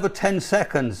good 5 or 10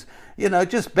 seconds. You know,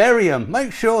 just bury them.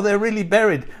 Make sure they're really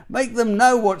buried. Make them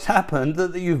know what's happened,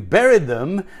 that you've buried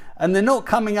them, and they're not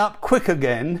coming up quick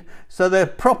again, so they're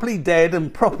properly dead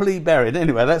and properly buried.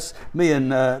 Anyway, that's me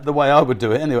and the way I would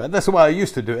do it. Anyway, that's the way I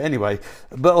used to do it anyway.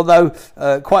 But although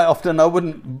quite often I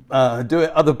wouldn't do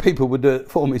it, other people would do it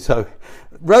for me. So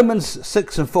Romans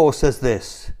 6 and 4 says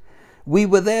this: we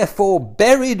were therefore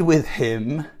buried with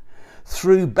him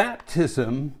through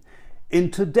baptism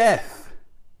into death.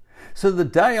 So the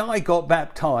day I got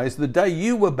baptized, the day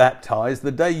you were baptized,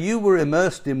 the day you were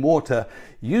immersed in water,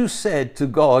 you said to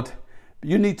God,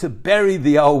 you need to bury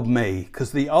the old me,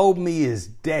 because the old me is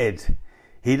dead.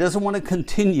 He doesn't want to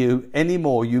continue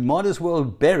anymore. You might as well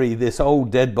bury this old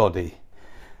dead body.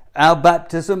 Our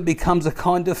baptism becomes a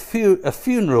kind of a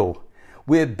funeral.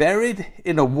 We're buried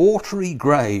in a watery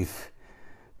grave,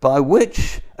 by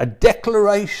which a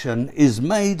declaration is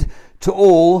made to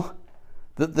all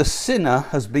that the sinner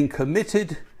has been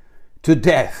committed to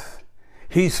death.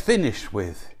 He's finished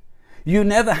with. You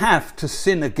never have to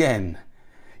sin again.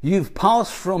 You've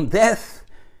passed from death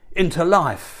into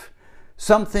life.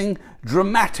 Something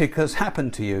dramatic has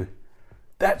happened to you.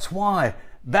 That's why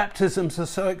baptisms are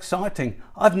so exciting.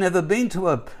 I've never been to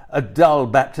a dull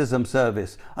baptism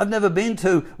service. I've never been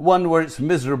to one where it's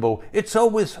miserable. It's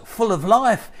always full of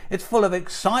life. It's full of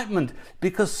excitement,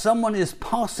 because someone is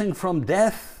passing from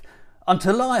death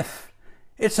unto life.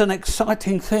 It's an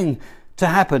exciting thing to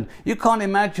happen. You can't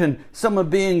imagine someone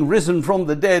being risen from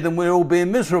the dead and we're all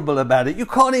being miserable about it. You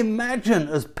can't imagine,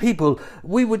 as people,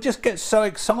 we would just get so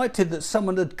excited that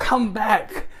someone had come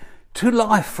back to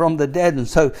life from the dead. And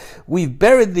so we've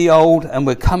buried the old and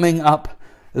we're coming up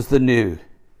as the new.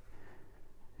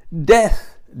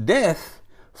 Death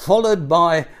followed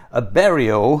by a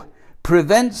burial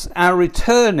prevents our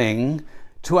returning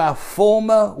to our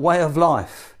former way of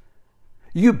life.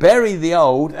 You bury the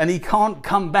old and he can't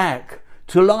come back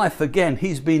to life again.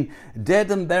 He's been dead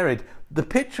and buried. The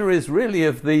picture is really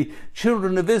of the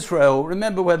children of Israel.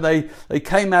 Remember when they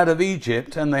came out of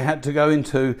Egypt and they had to go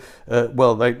into,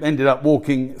 they ended up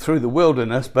walking through the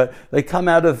wilderness, but they come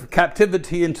out of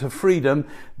captivity into freedom.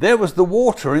 There was the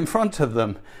water in front of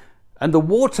them, and the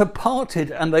water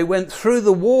parted and they went through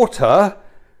the water,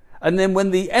 And then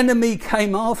when the enemy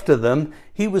came after them,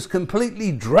 he was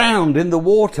completely drowned in the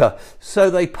water. So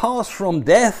they passed from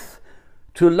death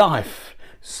to life.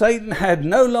 Satan had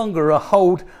no longer a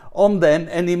hold on them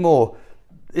anymore.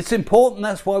 It's important,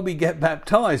 that's why we get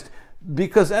baptized,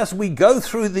 because as we go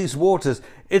through these waters,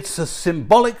 it's a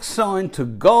symbolic sign to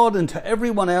God and to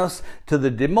everyone else, to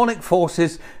the demonic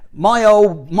forces. My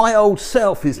old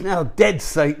self is now dead,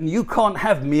 Satan. You can't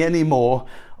have me anymore.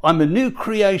 I'm a new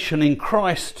creation in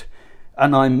Christ,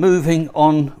 and I'm moving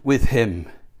on with him.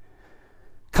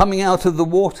 Coming out of the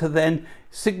water then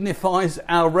signifies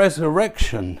our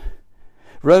resurrection.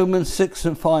 Romans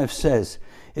 6:5 says,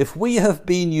 if we have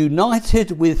been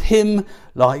united with him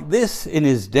like this in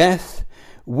his death,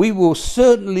 we will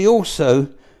certainly also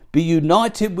be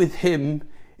united with him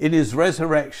in his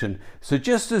resurrection. So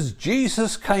just as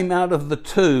Jesus came out of the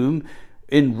tomb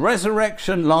in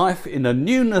resurrection life, in a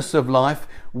newness of life,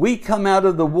 we come out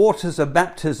of the waters of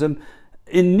baptism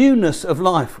in newness of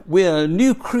life. We are a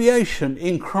new creation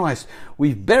in Christ.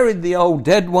 We've buried the old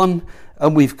dead one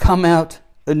and we've come out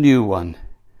a new one.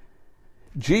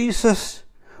 Jesus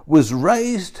was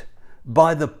raised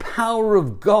by the power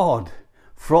of God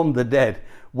from the dead.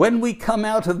 When we come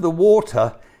out of the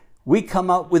water, we come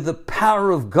up with the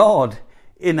power of God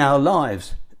in our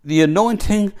lives. The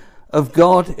anointing of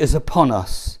God is upon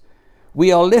us.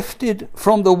 We are lifted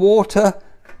from the water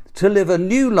to live a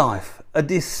new life, a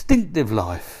distinctive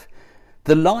life,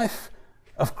 the life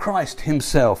of Christ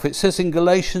himself. It says in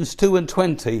Galatians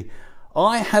 2:20,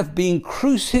 I have been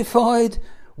crucified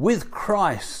with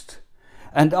Christ,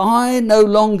 and I no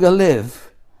longer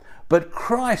live, but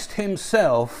Christ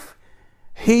himself,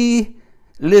 he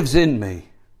lives in me.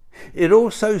 It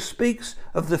also speaks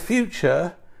of the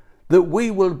future, that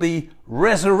we will be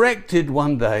resurrected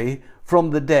one day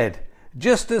from the dead.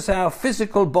 Just as our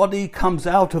physical body comes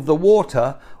out of the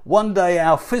water, one day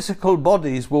our physical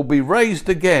bodies will be raised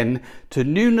again to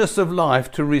newness of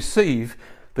life to receive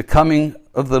the coming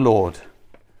of the Lord.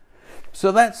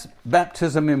 So that's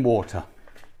baptism in water.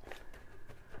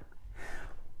 I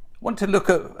want to look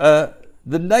at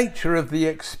the nature of the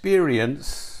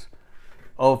experience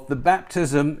of the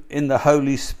baptism in the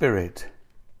Holy Spirit.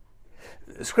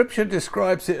 Scripture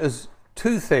describes it as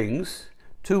two things,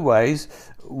 two ways.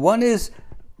 One is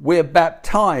we're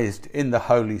baptized in the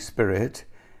Holy Spirit,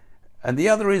 and the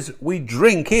other is we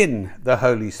drink in the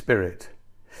Holy Spirit.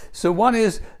 So one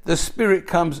is the Spirit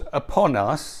comes upon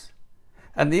us,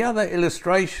 and the other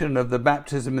illustration of the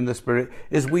baptism in the Spirit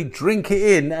is we drink it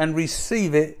in and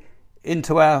receive it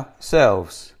into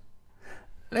ourselves.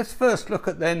 Let's first look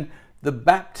at then the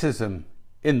baptism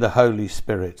in the Holy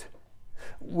Spirit.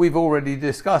 We've already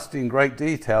discussed in great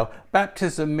detail,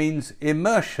 baptism means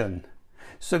immersion.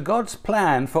 So God's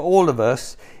plan for all of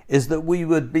us is that we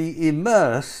would be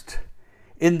immersed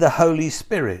in the Holy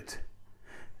Spirit.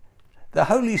 The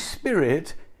Holy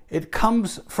Spirit, it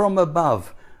comes from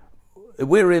above.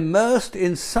 We're immersed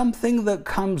in something that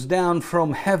comes down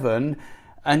from heaven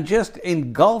and just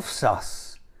engulfs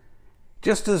us.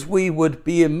 Just as we would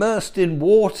be immersed in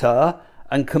water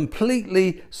and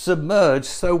completely submerged,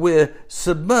 so we're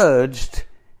submerged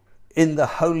in the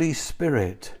Holy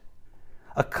Spirit.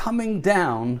 A coming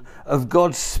down of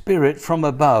God's Spirit from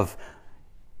above,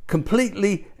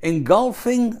 completely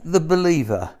engulfing the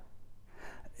believer,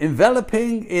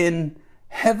 enveloping in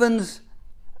heaven's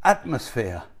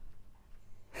atmosphere.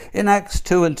 In Acts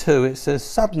 2:2 it says,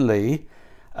 suddenly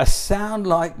a sound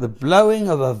like the blowing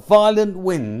of a violent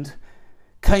wind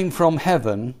came from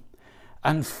heaven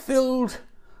and filled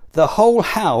the whole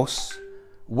house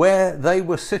where they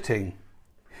were sitting.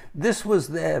 This was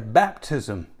their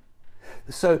baptism.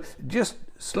 So just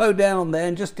slow down there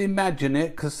and just imagine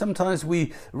it, because sometimes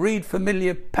we read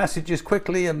familiar passages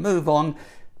quickly and move on.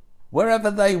 Wherever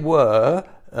they were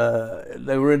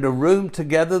in a room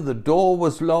together, the door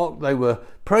was locked, they were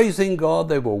praising God,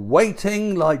 they were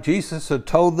waiting like Jesus had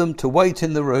told them to wait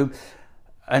in the room.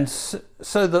 And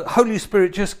so the Holy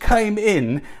Spirit just came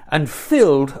in and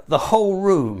filled the whole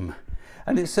room.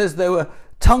 And it says there were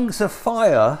tongues of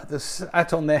fire that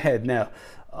sat on their head. Now,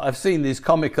 I've seen these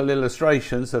comical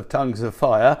illustrations of tongues of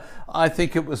fire. I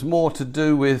think it was more to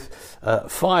do with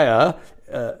fire.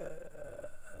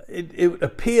 It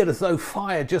appeared as though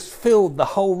fire just filled the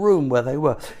whole room where they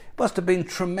were. It must have been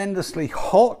tremendously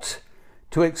hot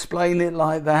to explain it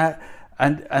like that.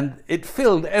 And it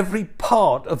filled every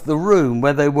part of the room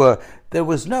where they were. There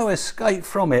was no escape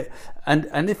from it.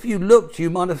 And if you looked, you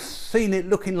might have seen it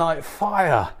looking like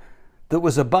fire that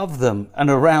was above them and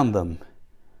around them.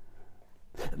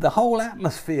 The whole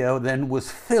atmosphere then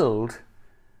was filled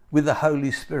with the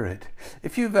Holy Spirit.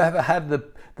 If you've ever had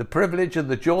the privilege and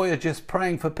the joy of just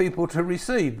praying for people to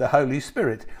receive the Holy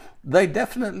Spirit, they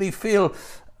definitely feel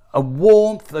a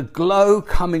warmth, a glow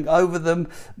coming over them.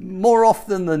 More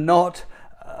often than not,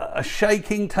 a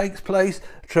shaking takes place,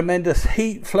 tremendous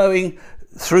heat flowing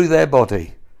through their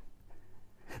body.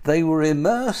 They were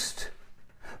immersed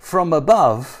from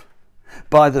above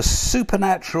by the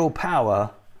supernatural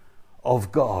power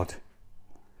of God.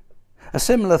 A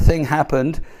similar thing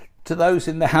happened to those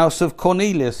in the house of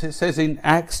Cornelius. It says in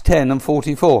Acts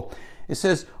 10:44, it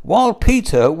says, while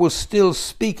Peter was still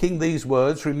speaking these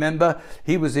words, remember,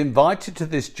 he was invited to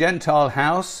this Gentile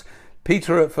house.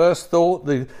 Peter at first thought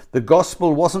the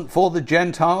gospel wasn't for the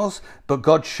Gentiles, but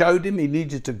God showed him he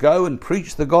needed to go and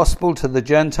preach the gospel to the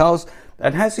Gentiles.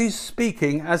 And as he's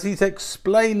speaking, as he's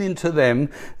explaining to them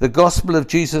the gospel of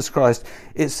Jesus Christ,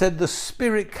 it said the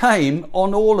Spirit came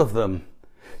on all of them.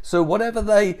 So whatever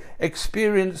they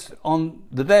experienced on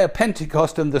the day of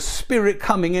Pentecost and the Spirit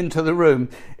coming into the room,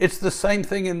 it's the same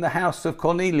thing in the house of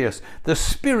Cornelius. The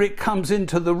Spirit comes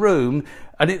into the room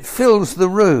and it fills the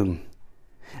room.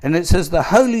 And it says the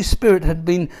Holy Spirit had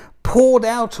been poured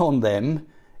out on them,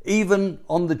 even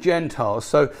on the Gentiles.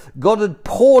 So God had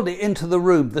poured it into the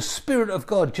room. The Spirit of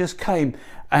God just came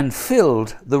and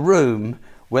filled the room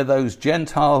where those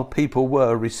Gentile people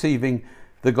were receiving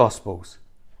the Gospels.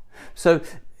 So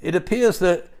it appears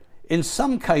that in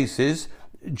some cases,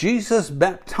 Jesus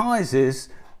baptizes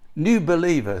new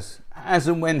believers as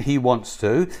and when he wants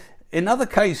to. In other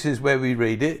cases where we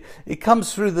read it, it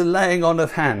comes through the laying on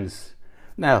of hands.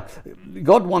 Now,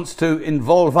 God wants to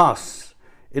involve us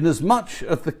in as much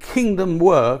of the kingdom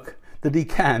work that he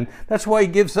can. That's why he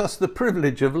gives us the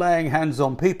privilege of laying hands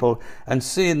on people and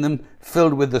seeing them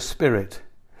filled with the Spirit.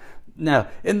 Now,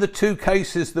 in the two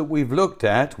cases that we've looked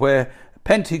at, where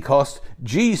Pentecost,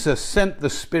 Jesus sent the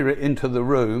Spirit into the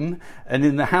room, and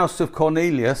in the house of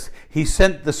Cornelius, he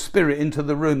sent the Spirit into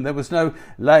the room. There was no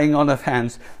laying on of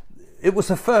hands. It was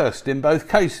a first in both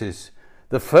cases.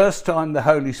 The first time the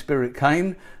Holy Spirit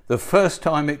came, the first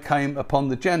time it came upon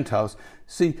the Gentiles.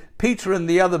 See, Peter and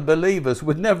the other believers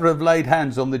would never have laid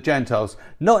hands on the Gentiles,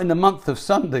 not in the month of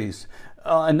Sundays.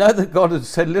 I know that God had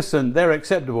said, listen, they're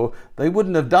acceptable. They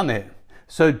wouldn't have done it.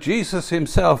 So Jesus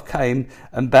himself came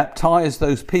and baptized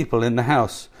those people in the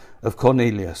house of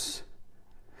Cornelius.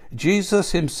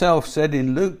 Jesus himself said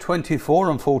in Luke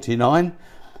 24:49,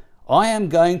 I am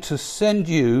going to send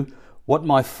you what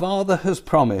my Father has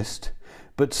promised,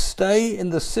 but stay in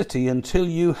the city until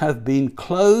you have been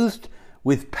clothed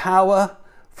with power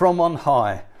from on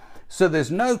high. So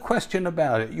there's no question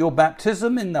about it. Your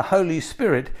baptism in the Holy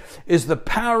Spirit is the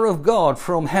power of God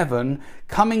from heaven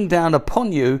coming down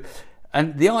upon you.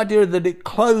 And the idea that it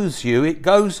clothes you, it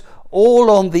goes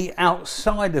all on the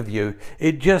outside of you.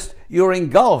 You're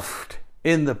engulfed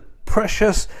in the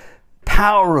precious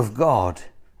power of God.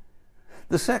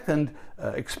 The second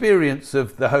experience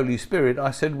of the Holy Spirit,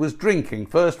 I said, was drinking.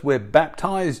 First, we're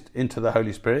baptized into the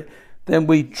Holy Spirit, then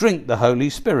we drink the Holy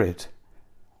Spirit.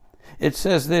 It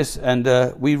says this,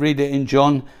 and we read it in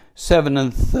John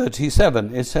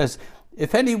 7:37. It says,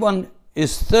 if anyone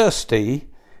is thirsty,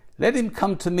 let him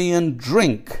come to me and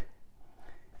drink.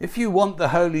 If you want the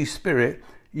Holy Spirit,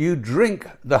 you drink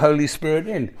the Holy Spirit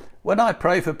in. When I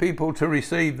pray for people to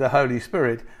receive the Holy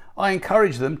Spirit, I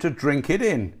encourage them to drink it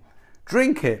in.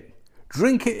 Drink it.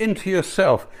 Drink it into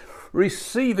yourself.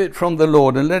 Receive it from the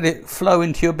Lord and let it flow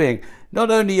into your being. Not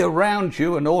only around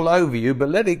you and all over you, but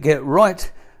let it get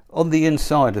right on the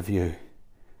inside of you.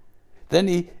 Then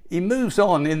he moves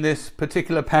on in this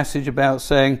particular passage about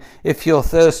saying, if you're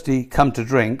thirsty, come to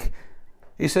drink.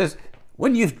 He says,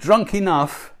 when you've drunk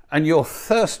enough and your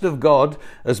thirst of God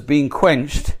has been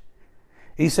quenched,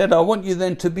 he said, I want you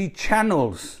then to be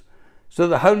channels so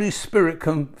the Holy Spirit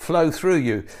can flow through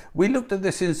you. We looked at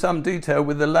this in some detail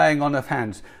with the laying on of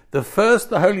hands. The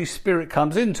Holy Spirit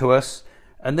comes into us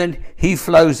and then he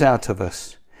flows out of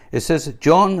us. It says,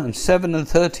 John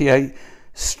 7:38,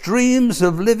 streams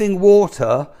of living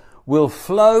water will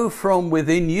flow from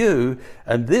within you,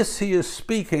 and this he is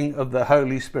speaking of the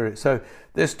Holy Spirit. So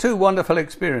there's two wonderful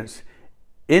experiences,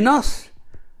 in us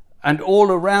and all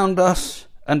around us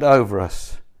and over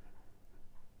us.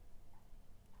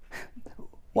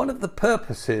 One of the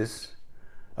purposes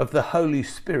of the Holy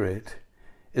Spirit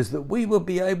is that we will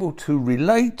be able to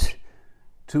relate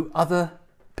to other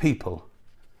people.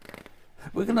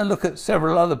 We're going to look at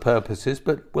several other purposes,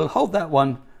 but we'll hold that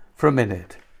one for a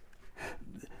minute.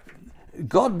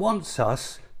 God wants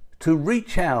us to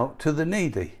reach out to the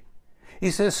needy.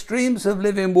 He says, streams of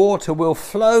living water will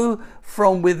flow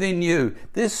from within you.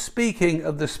 This speaking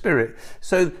of the Spirit.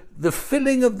 So the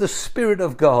filling of the Spirit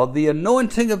of God, the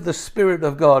anointing of the Spirit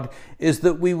of God, is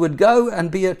that we would go and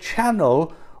be a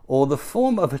channel, or the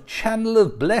form of a channel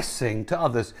of blessing to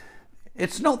others.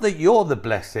 It's not that you're the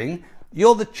blessing,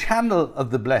 you're the channel of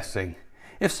the blessing.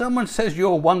 If someone says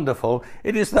you're wonderful,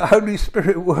 it is the Holy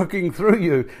Spirit working through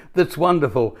you that's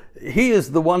wonderful. He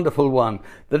is the wonderful one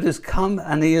that has come,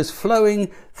 and he is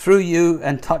flowing through you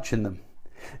and touching them.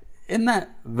 In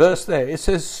that verse there, it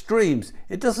says streams.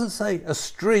 It doesn't say a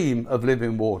stream of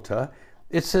living water.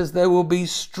 It says there will be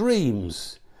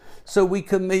streams. So we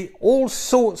can meet all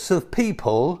sorts of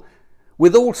people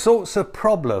with all sorts of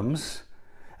problems.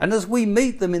 And as we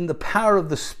meet them in the power of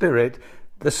the Spirit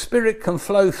can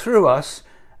flow through us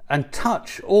and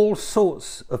touch all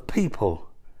sorts of people.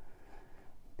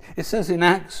 It says in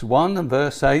Acts 1 and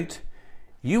verse 8,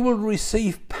 you will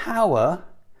receive power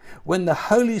when the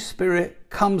Holy Spirit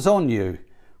comes on you.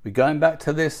 We're going back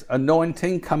to this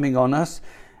anointing coming on us,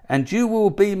 and you will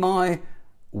be my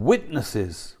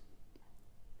witnesses.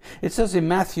 It says in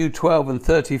Matthew 12 and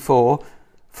 34,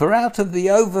 for out of the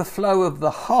overflow of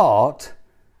the heart,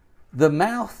 the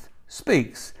mouth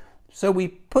speaks. So we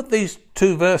put these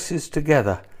two verses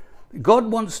together.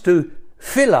 God wants to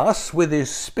fill us with his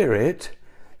Spirit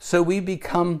so we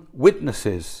become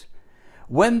witnesses.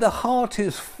 When the heart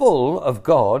is full of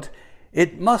God,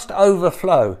 it must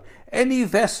overflow. Any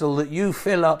vessel that you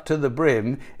fill up to the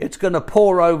brim, it's going to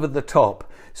pour over the top.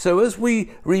 So as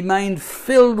we remain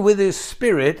filled with his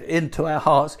Spirit into our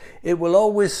hearts, it will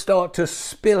always start to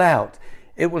spill out.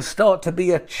 It will start to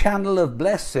be a channel of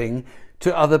blessing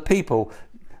to other people.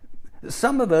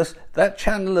 Some of us, that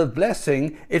channel of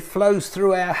blessing, it flows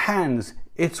through our hands.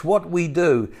 It's what we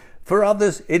do. For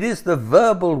others, it is the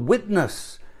verbal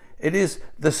witness. It is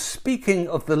the speaking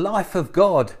of the life of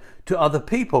God to other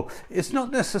people. It's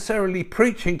not necessarily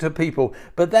preaching to people,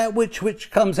 but that which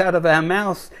comes out of our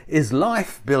mouths is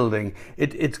life building.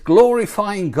 It's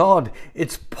glorifying God.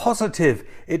 It's positive.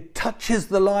 It touches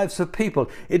the lives of people.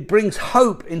 It brings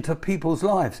hope into people's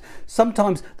lives.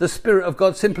 Sometimes the Spirit of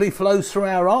God simply flows through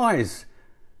our eyes.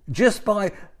 Just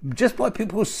by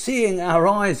people seeing our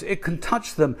eyes, it can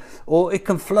touch them, or it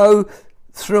can flow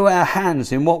through our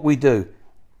hands in what we do.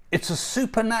 It's a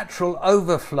supernatural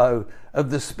overflow of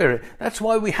the Spirit. That's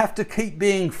why we have to keep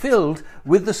being filled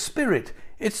with the Spirit.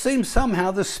 It seems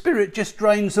somehow the Spirit just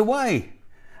drains away,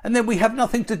 and then we have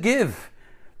nothing to give.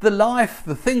 The life,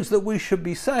 the things that we should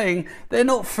be saying, they're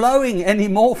not flowing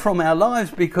anymore from our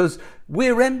lives because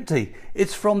we're empty.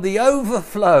 It's from the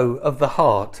overflow of the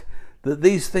heart that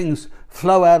these things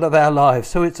flow out of our lives.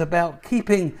 So it's about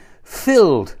keeping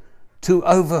filled to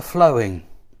overflowing.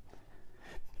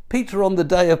 Peter, on the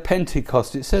day of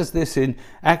Pentecost, it says this in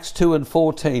Acts 2 and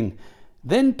 14.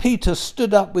 Then Peter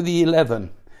stood up with the 11.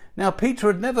 Now, Peter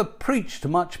had never preached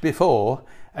much before,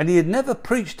 and he had never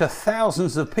preached to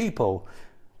thousands of people.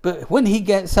 But when he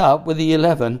gets up with the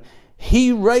 11,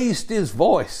 he raised his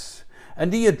voice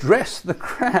and he addressed the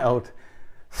crowd.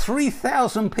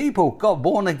 3,000 people got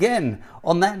born again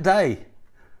on that day.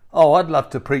 Oh, I'd love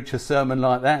to preach a sermon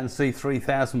like that and see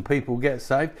 3,000 people get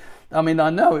saved. I mean, I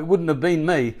know it wouldn't have been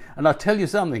me. And I tell you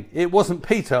something, it wasn't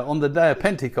Peter on the day of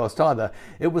Pentecost either.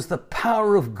 It was the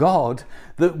power of God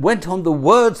that went on the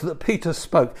words that Peter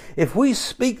spoke. If we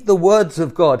speak the words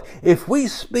of God, if we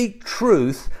speak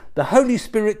truth, the Holy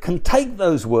Spirit can take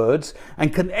those words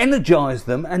and can energize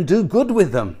them and do good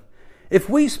with them. If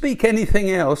we speak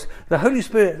anything else, the Holy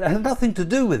Spirit has nothing to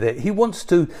do with it. He wants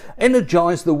to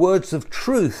energize the words of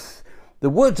truth, the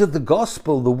words of the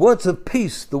gospel, the words of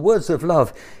peace, the words of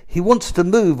love. He wants to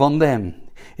move on them.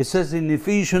 It says in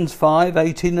Ephesians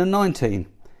 5:18 and 19.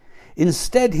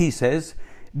 Instead, he says,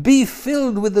 be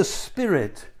filled with the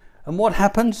Spirit. And what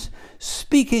happens?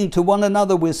 Speaking to one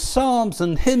another with psalms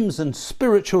and hymns and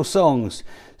spiritual songs.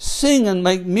 Sing and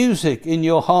make music in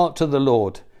your heart to the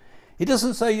Lord. He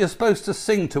doesn't say you're supposed to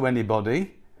sing to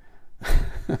anybody,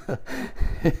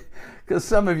 because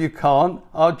some of you can't.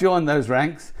 I'll join those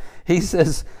ranks. He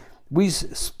says, we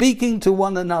speaking to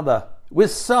one another with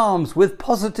psalms, with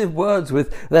positive words,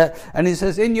 with that. And he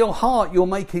says, in your heart, you're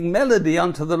making melody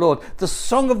unto the Lord. The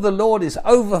song of the Lord is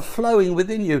overflowing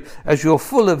within you as you're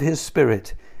full of his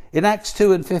Spirit. In Acts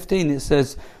 2 and 15, it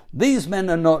says, these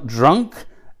men are not drunk,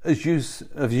 as you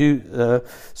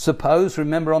suppose.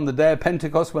 Remember on the day of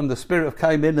Pentecost when the Spirit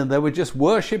came in and they were just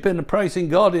worshipping and praising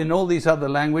God in all these other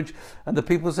language, and the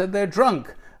people said they're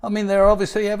drunk. I mean, they're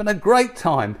obviously having a great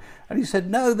time. And he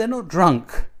said, no, they're not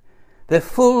drunk. They're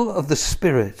full of the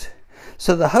Spirit.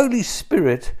 So the Holy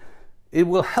Spirit It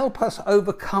will help us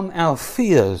overcome our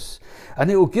fears,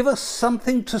 and it will give us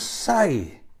something to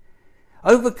say.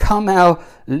 Overcome our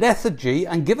lethargy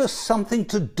and give us something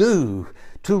to do,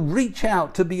 to reach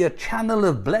out, to be a channel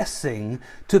of blessing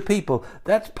to people.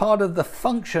 That's part of the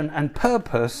function and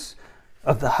purpose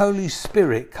of the Holy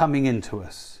Spirit coming into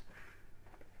us.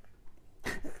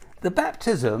 The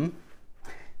baptism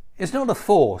is not a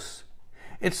force.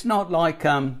 It's not like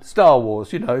Star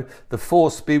Wars, the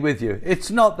force be with you.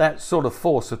 It's not that sort of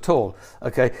force at all.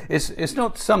 Okay, it's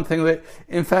not something that,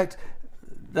 in fact,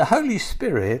 the Holy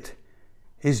Spirit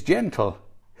is gentle.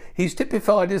 He's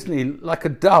typified, isn't he, like a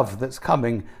dove that's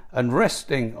coming and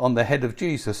resting on the head of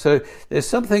Jesus. So there's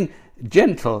something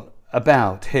gentle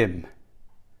about him.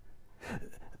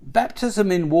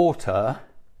 Baptism in water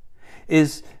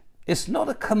it's not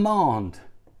a command.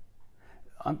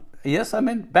 Yes, I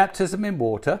meant baptism in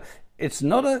water. It's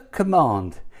not a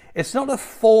command. It's not a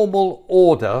formal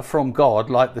order from God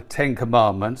like the Ten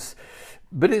Commandments,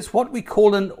 but it's what we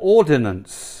call an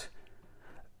ordinance,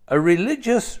 a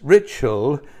religious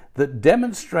ritual that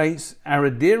demonstrates our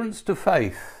adherence to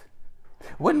faith.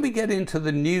 When we get into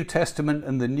the New Testament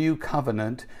and the New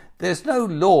Covenant, there's no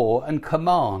law and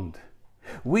command.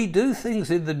 We do things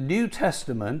in the New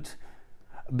Testament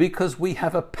because we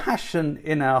have a passion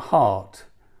in our heart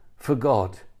for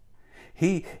God.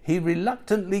 He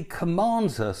reluctantly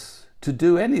commands us to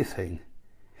do anything.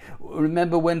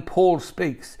 Remember when Paul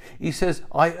speaks, he says,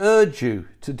 I urge you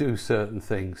to do certain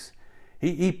things.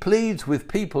 He pleads with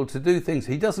people to do things.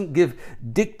 He doesn't give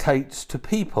dictates to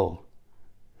people.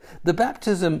 The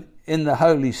baptism in the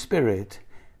Holy Spirit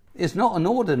is not an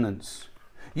ordinance.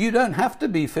 You don't have to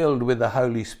be filled with the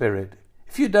Holy Spirit.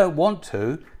 If you don't want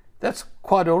to, that's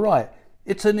quite all right.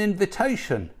 It's an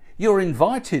invitation. You're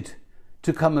invited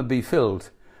to come and be filled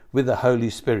with the Holy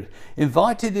Spirit.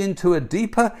 Invited into a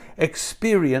deeper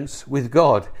experience with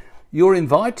God. You're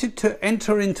invited to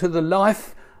enter into the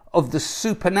life of the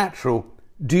supernatural.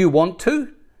 Do you want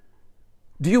to?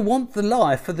 Do you want the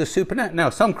life of the supernatural? Now,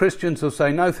 some Christians will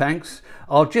say, no thanks,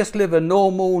 I'll just live a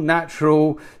normal,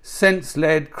 natural,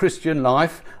 sense-led Christian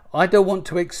life. I don't want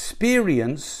to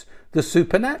experience the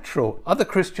supernatural. Other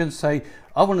Christians say,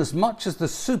 I want as much as the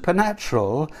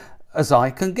supernatural as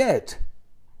I can get.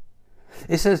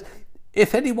 It says,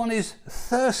 if anyone is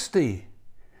thirsty,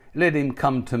 let him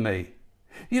come to me.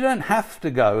 You don't have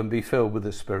to go and be filled with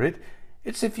the Spirit.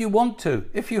 It's if you want to,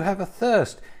 if you have a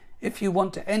thirst, if you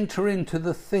want to enter into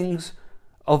the things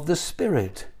of the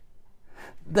Spirit.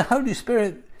 The Holy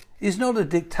Spirit is not a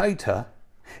dictator.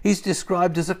 He's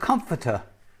described as a comforter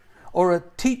or a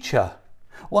teacher,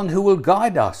 one who will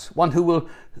guide us, one who will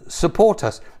support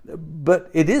us. But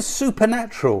it is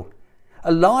supernatural.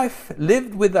 A life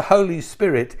lived with the Holy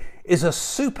Spirit is a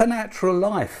supernatural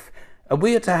life. And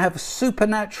we are to have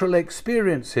supernatural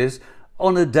experiences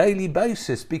on a daily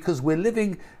basis because we're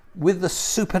living with the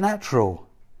supernatural.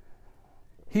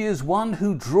 He is one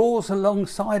who draws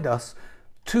alongside us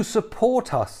to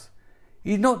support us.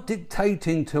 He's not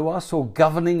dictating to us or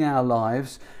governing our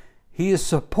lives. He is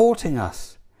supporting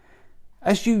us.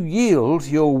 As you yield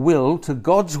your will to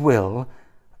God's will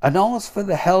and ask for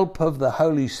the help of the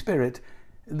Holy Spirit,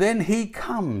 then He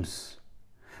comes.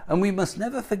 And we must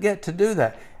never forget to do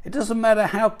that. It doesn't matter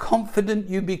how confident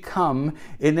you become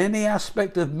in any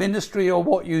aspect of ministry or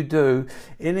what you do,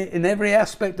 in every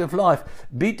aspect of life.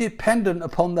 Be dependent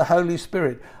upon the Holy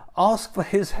Spirit. Ask for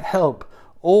His help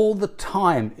all the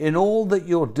time in all that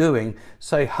you're doing.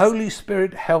 Say, Holy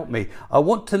Spirit, help me. I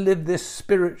want to live this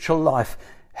spiritual life.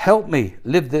 Help me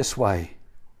live this way.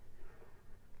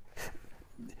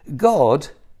 God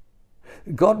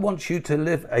wants you to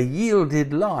live a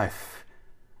yielded life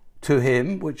to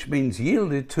Him, which means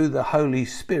yielded to the Holy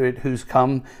Spirit who's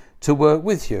come to work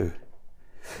with you.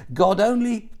 God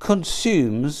only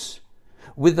consumes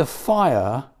with a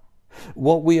fire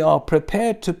what we are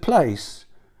prepared to place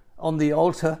on the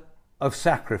altar of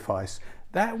sacrifice.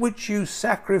 That which you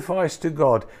sacrifice to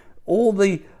God, all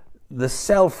the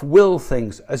self-will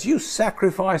things, as you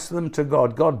sacrifice them to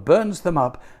God, God burns them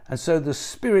up, and so the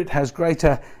Spirit has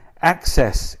greater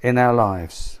access in our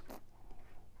lives.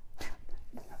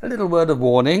 A little word of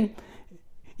warning.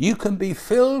 You can be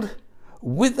filled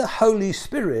with the Holy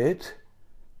Spirit,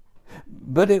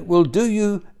 but it will do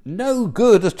you no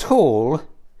good at all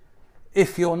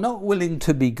if you're not willing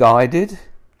to be guided,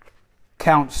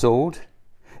 counselled,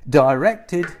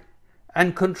 directed,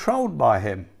 and controlled by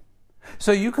Him.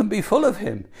 So you can be full of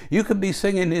Him. You can be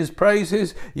singing His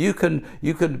praises. You can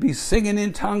be singing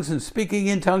in tongues and speaking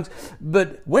in tongues.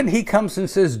 But when He comes and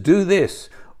says, do this,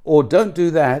 or don't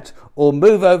do that, or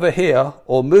move over here,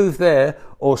 or move there,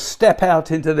 or step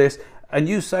out into this, and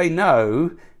you say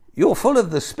no, you're full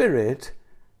of the Spirit,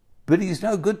 but he's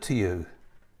no good to you.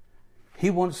 He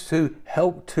wants to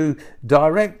help to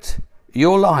direct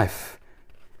your life,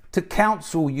 to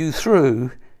counsel you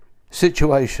through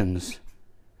situations.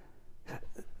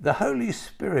 The Holy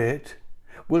Spirit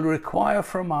will require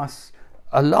from us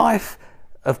a life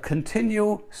of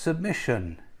continual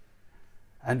submission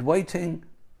and waiting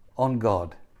on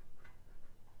God.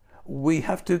 We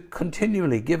have to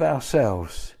continually give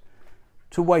ourselves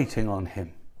to waiting on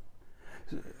him.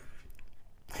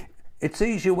 It's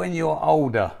easier when you're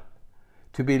older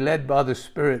to be led by the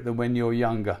Spirit than when you're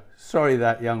younger. Sorry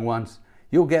that, young ones.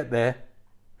 You'll get there.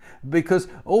 Because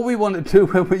all we want to do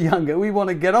when we're younger, we want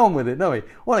to get on with it, don't we? We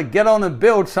want to get on and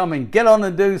build something, get on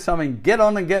and do something, get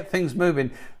on and get things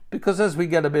moving. Because as we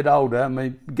get a bit older and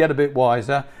we get a bit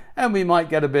wiser, and we might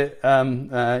get a bit,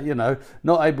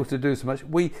 not able to do so much,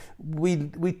 we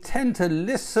tend to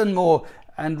listen more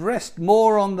and rest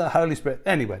more on the Holy Spirit.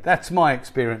 Anyway, that's my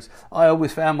experience. I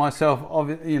always found myself,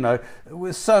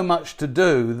 with so much to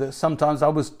do that sometimes I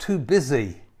was too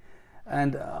busy.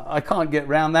 And I can't get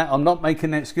around that. I'm not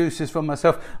making excuses for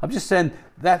myself. I'm just saying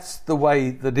that's the way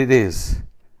that it is.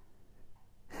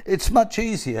 It's much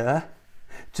easier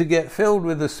to get filled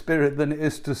with the Spirit than it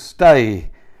is to stay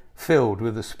filled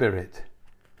with the Spirit.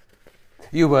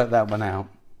 You work that one out.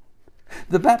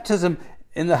 The baptism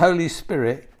in the Holy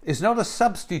Spirit is not a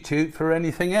substitute for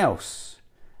anything else.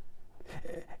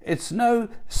 It's no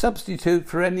substitute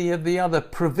for any of the other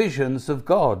provisions of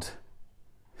God.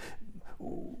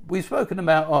 We've spoken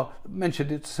about, or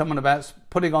mentioned it to someone about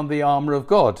putting on the armour of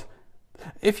God.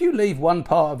 If you leave one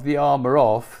part of the armour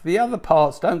off, the other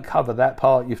parts don't cover that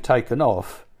part you've taken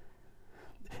off.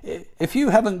 If you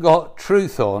haven't got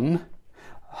truth on,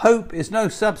 hope is no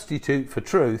substitute for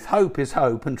truth. Hope is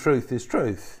hope and truth is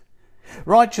truth.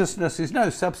 Righteousness is no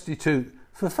substitute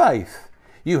for faith.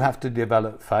 You have to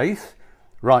develop faith,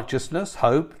 righteousness,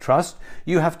 hope, trust.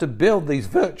 You have to build these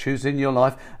virtues in your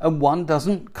life, and one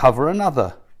doesn't cover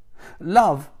another.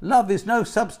 Love is no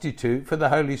substitute for the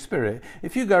Holy Spirit.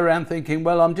 If you go around thinking,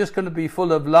 well, I'm just going to be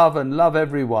full of love and love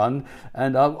everyone,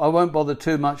 and I won't bother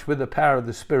too much with the power of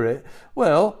the Spirit,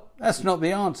 well, that's not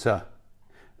the answer.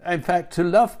 In fact, to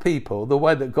love people the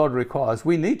way that God requires,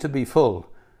 we need to be full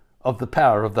of the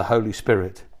power of the Holy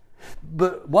Spirit.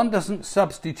 But one doesn't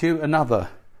substitute another.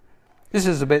 This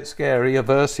is a bit scary, a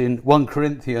verse in 1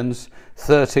 Corinthians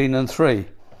 13:3.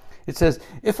 It says,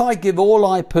 if I give all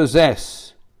I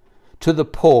possess to the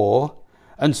poor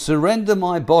and surrender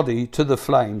my body to the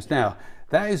flames. Now,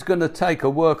 that is going to take a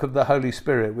work of the Holy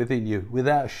Spirit within you,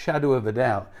 without a shadow of a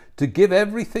doubt. To give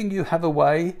everything you have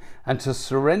away and to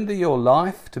surrender your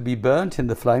life to be burnt in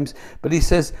the flames. But he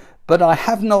says, but I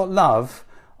have not love,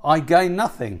 I gain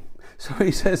nothing. So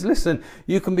he says, listen,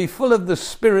 you can be full of the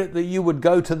Spirit that you would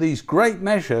go to these great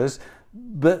measures,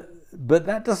 but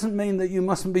that doesn't mean that you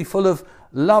mustn't be full of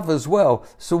love as well.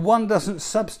 So one doesn't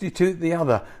substitute the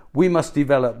other. We must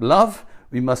develop love,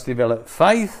 we must develop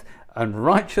faith and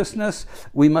righteousness,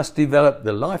 we must develop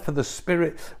the life of the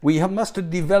Spirit. We must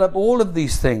develop all of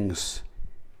these things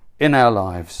in our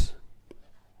lives.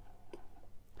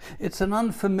 It's an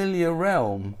unfamiliar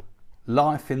realm,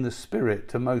 life in the Spirit,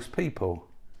 to most people.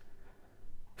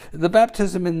 The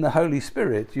baptism in the Holy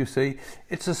Spirit, you see,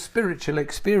 it's a spiritual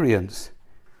experience.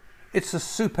 It's a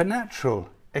supernatural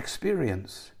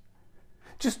experience.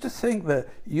 Just to think that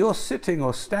you're sitting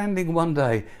or standing one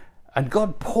day and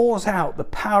God pours out the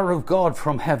power of God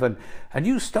from heaven, and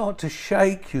you start to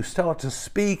shake, you start to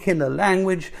speak in a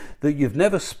language that you've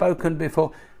never spoken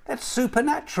before. That's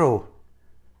supernatural.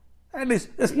 At least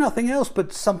there's nothing else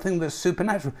but something that's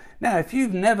supernatural. Now, if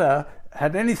you've never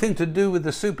had anything to do with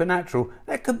the supernatural,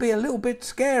 that could be a little bit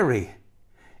scary.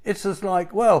 It's just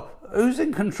like, well, who's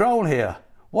in control here?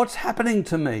 What's happening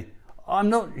to me? I'm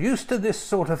not used to this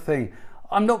sort of thing.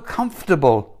 I'm not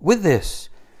comfortable with this.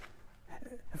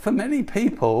 For many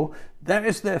people, that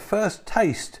is their first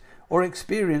taste or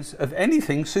experience of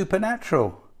anything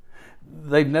supernatural.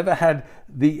 They've never had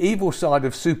the evil side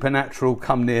of supernatural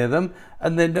come near them,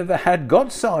 and they've never had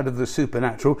God's side of the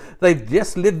supernatural. They've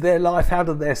just lived their life out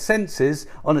of their senses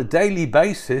on a daily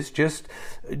basis, just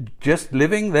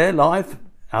living their life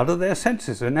out of their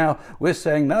senses. And now we're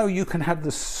saying, no, you can have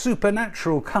the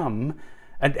supernatural come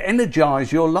and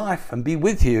energize your life and be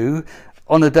with you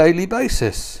on a daily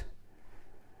basis.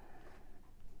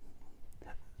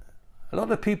 A lot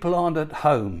of people aren't at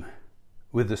home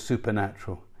with the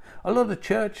supernatural. A lot of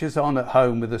churches aren't at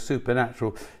home with the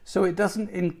supernatural, so it doesn't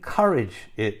encourage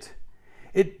it.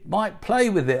 It might play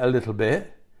with it a little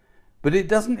bit, but it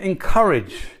doesn't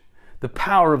encourage the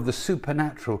power of the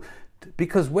supernatural.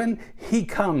 Because when he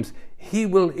comes, he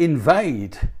will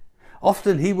invade.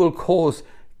 Often he will cause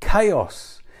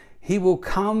chaos. He will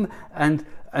come and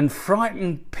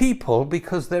frighten people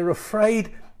because they're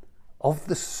afraid of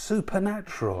the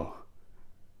supernatural.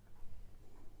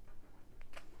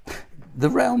 The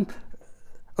realm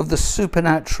of the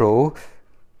supernatural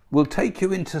will take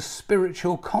you into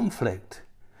spiritual conflict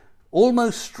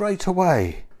almost straight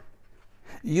away.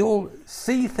 You'll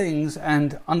see things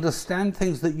and understand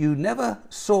things that you never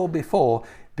saw before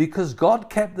because God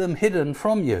kept them hidden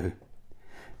from you.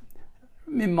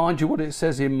 Let me remind you what it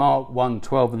says in Mark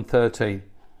 1:12 and 13.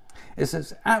 It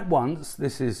says, at once,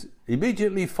 this is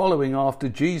immediately following after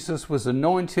Jesus was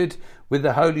anointed with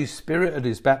the Holy Spirit at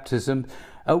his baptism,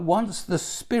 at once the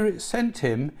Spirit sent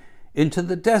him into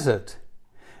the desert.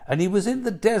 And he was in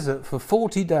the desert for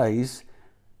 40 days,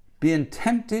 being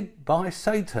tempted by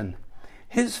Satan.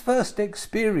 His first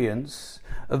experience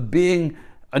of being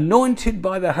anointed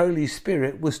by the Holy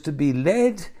Spirit was to be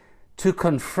led to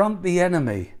confront the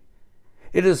enemy.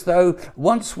 It is as though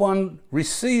once one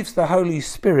receives the Holy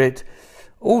Spirit,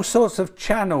 all sorts of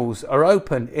channels are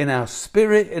open in our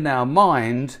spirit, in our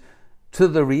mind, to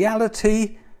the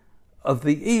reality of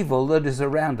the evil that is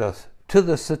around us, to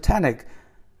the satanic,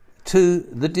 to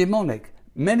the demonic.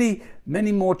 Many,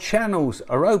 many more channels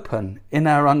are open in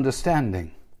our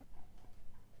understanding.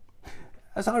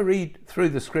 As I read through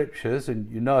the scriptures,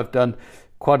 and you know I've done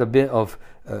quite a bit of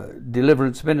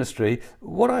deliverance ministry,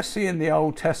 what I see in the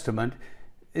Old Testament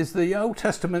is the Old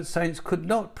Testament saints could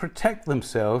not protect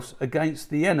themselves against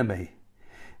the enemy.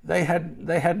 They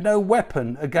had no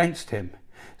weapon against him.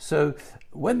 So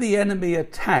when the enemy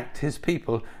attacked his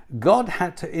people, God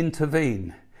had to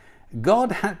intervene.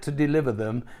 God had to deliver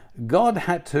them. God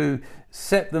had to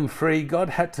set them free.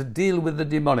 God had to deal with the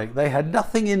demonic. They had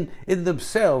nothing in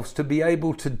themselves to be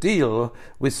able to deal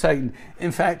with Satan.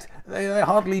 In fact, they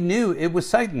hardly knew it was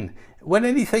Satan. When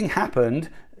anything happened,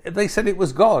 they said it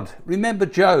was God. Remember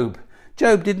Job.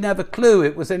 Job didn't have a clue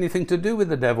it was anything to do with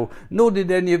the devil, nor did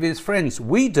any of his friends.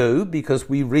 We do, because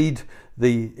we read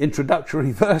the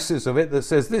introductory verses of it that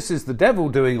says this is the devil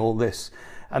doing all this.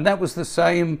 And that was the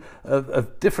same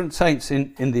of different saints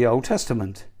in the Old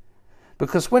Testament.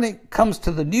 Because when it comes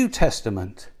to the New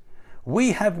Testament,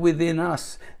 we have within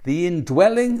us the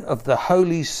indwelling of the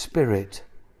Holy Spirit.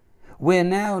 We're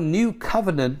now new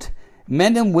covenant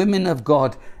men and women of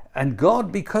God. And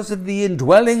God, because of the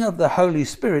indwelling of the Holy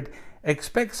Spirit,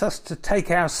 expects us to take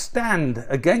our stand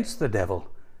against the devil,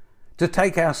 to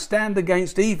take our stand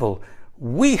against evil.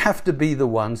 We have to be the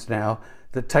ones now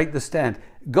that take the stand.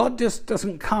 God just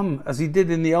doesn't come as he did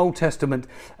in the Old Testament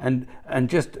and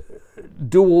just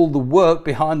do all the work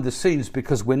behind the scenes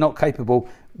because we're not capable.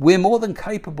 We're more than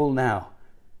capable now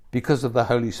because of the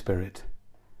Holy Spirit.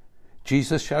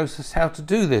 Jesus shows us how to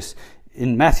do this.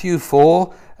 In Matthew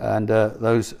 4 and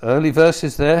those early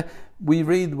verses there, we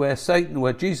read where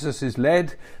Jesus is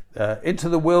led into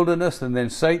the wilderness, and then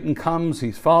Satan comes,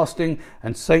 he's fasting,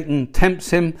 and Satan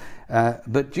tempts him.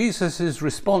 But Jesus'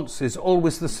 response is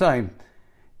always the same.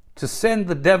 To send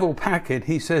the devil packing,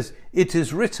 he says, "It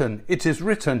is written, it is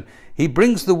written." He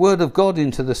brings the word of God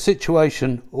into the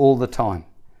situation all the time.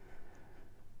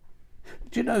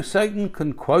 Do you know Satan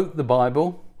can quote the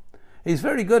Bible? He's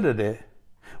very good at it.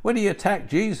 When he attacked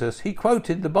Jesus, he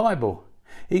quoted the Bible.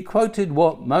 He quoted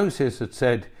what Moses had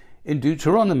said in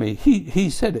Deuteronomy. He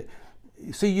said it.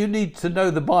 See, you need to know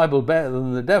the Bible better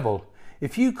than the devil.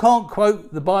 If you can't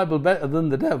quote the Bible better than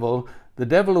the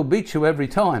devil will beat you every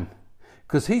time.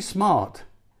 Because he's smart.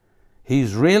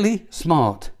 He's really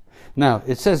smart. Now,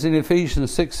 it says in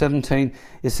Ephesians 6:17,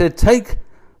 it said, take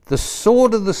the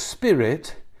sword of the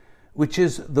Spirit, which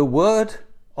is the word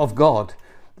of God.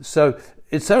 So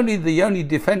it's the only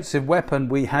defensive weapon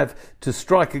we have to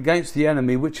strike against the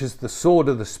enemy, which is the sword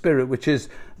of the Spirit, which is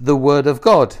the word of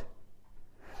God.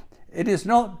 It is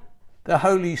not the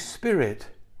Holy Spirit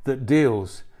that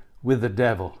deals with the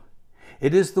devil.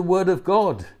 It is the word of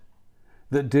God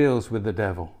that deals with the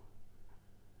devil.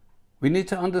 We need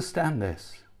to understand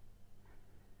this.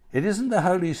 It isn't the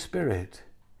Holy Spirit.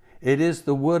 It is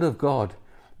the word of God.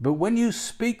 But when you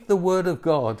speak the word of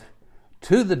God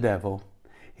to the devil,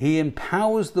 he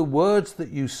empowers the words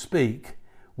that you speak,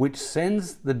 which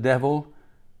sends the devil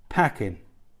packing.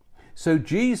 So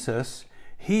Jesus,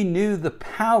 he knew the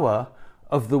power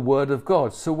of the word of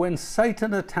God. So when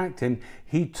Satan attacked him,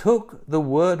 he took the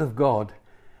word of God,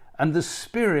 and the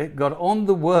Spirit got on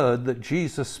the word that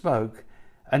Jesus spoke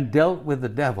and dealt with the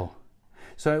devil.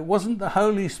 So it wasn't the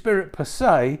Holy Spirit per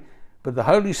se, but the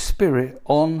Holy Spirit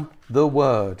on the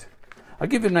word. I'll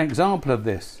give you an example of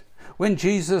this. When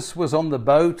Jesus was on the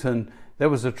boat and there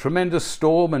was a tremendous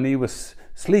storm and he was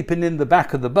sleeping in the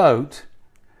back of the boat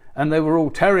and they were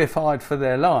all terrified for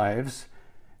their lives,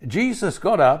 Jesus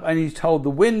got up and he told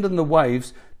the wind and the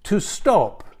waves to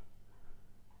stop.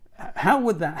 How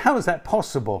is that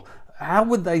possible? How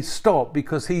would they stop?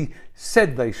 Because he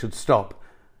said they should stop.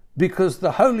 Because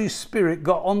the Holy Spirit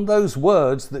got on those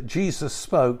words that Jesus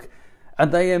spoke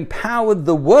and they empowered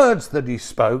the words that he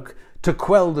spoke to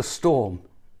quell the storm.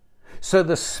 So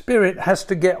the Spirit has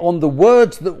to get on the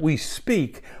words that we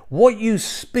speak. What you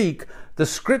speak, the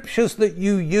scriptures that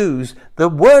you use, the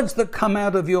words that come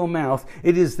out of your mouth,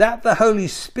 it is that the Holy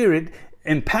Spirit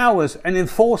empowers and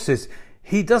enforces.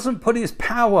 He doesn't put his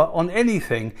power on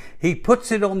anything. He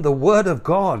puts it on the Word of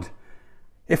God.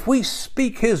 If we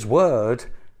speak his word,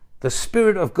 the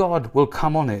Spirit of God will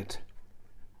come on it.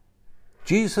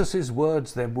 Jesus'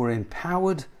 words then were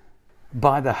empowered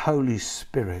by the Holy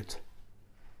Spirit.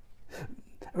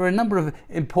 There are a number of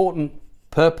important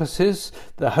purposes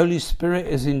the Holy Spirit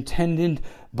is intended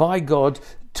by God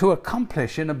to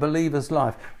accomplish in a believer's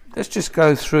life. Let's just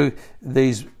go through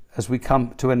these as we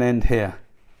come to an end here.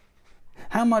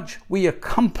 How much we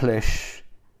accomplish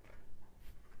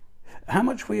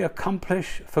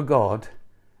for God,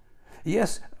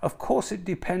 yes, of course it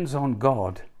depends on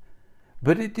God,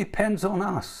 but it depends on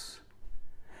us.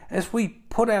 As we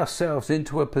put ourselves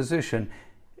into a position,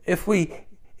 if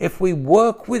we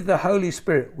work with the Holy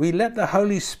Spirit, we let the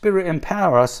Holy Spirit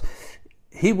empower us,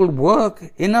 he will work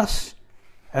in us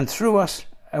and through us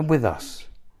and with us.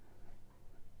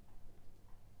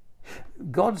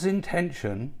 God's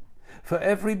intention for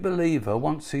every believer,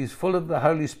 once he's full of the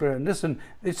Holy Spirit, and listen,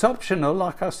 it's optional,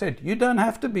 like I said, you don't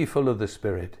have to be full of the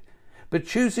Spirit, but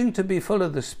choosing to be full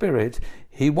of the Spirit,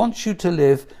 he wants you to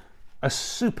live a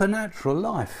supernatural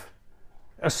life,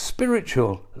 a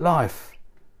spiritual life.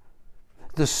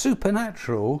 The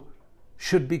supernatural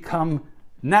should become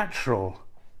natural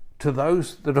to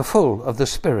those that are full of the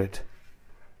Spirit.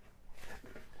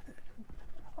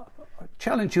 I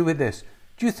challenge you with this.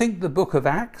 Do you think the book of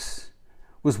Acts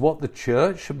was what the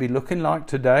church should be looking like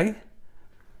today?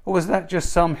 Or was that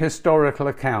just some historical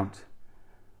account?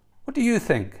 What do you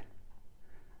think?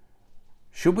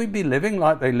 Should we be living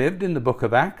like they lived in the book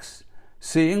of Acts,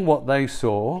 seeing what they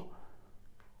saw?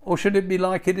 Or should it be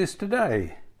like it is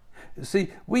today? See,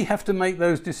 we have to make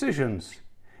those decisions.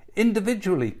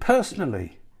 Individually,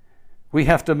 personally, we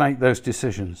have to make those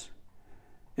decisions.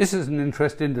 This is an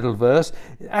interesting little verse.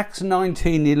 Acts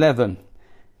 19:11.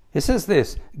 It says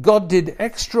this: God did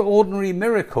extraordinary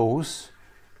miracles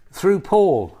through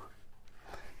Paul.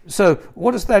 So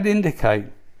what does that indicate?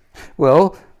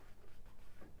 Well,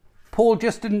 Paul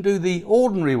just didn't do the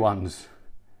ordinary ones.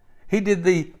 He did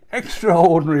the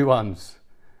extraordinary ones.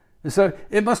 So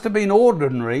it must have been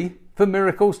ordinary for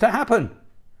miracles to happen.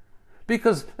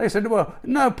 Because they said, well,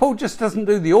 no, Paul just doesn't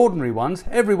do the ordinary ones.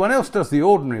 Everyone else does the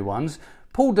ordinary ones.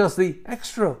 Paul does the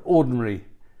extraordinary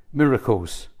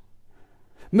miracles.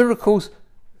 Miracles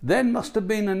then must have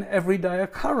been an everyday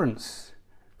occurrence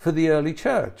for the early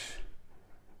church.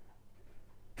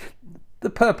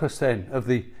 The purpose then of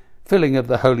the filling of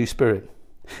the Holy Spirit.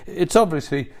 It's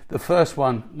obviously the first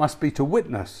one must be to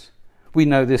witness. We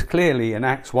know this clearly in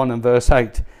Acts 1 and verse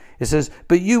 8. It says,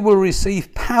 but you will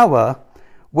receive power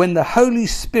when the Holy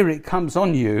Spirit comes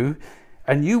on you,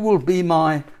 and you will be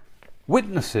my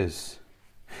witnesses.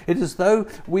 It is as though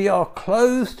we are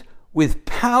clothed with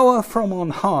power from on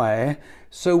high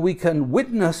so we can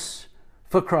witness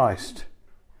for Christ.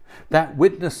 That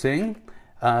witnessing,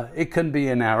 it can be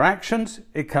in our actions,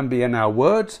 it can be in our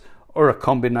words, or a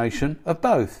combination of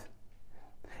both.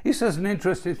 He says an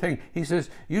interesting thing. He says,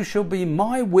 you shall be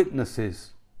my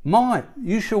witnesses.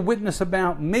 You shall witness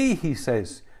about me, he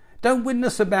says. Don't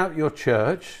witness about your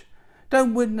church.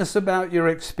 Don't witness about your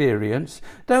experience.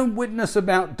 Don't witness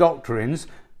about doctrines.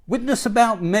 Witness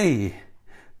about me.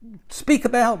 Speak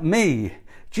about me.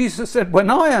 Jesus said,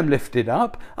 when I am lifted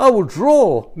up, I will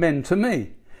draw men to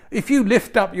me. If you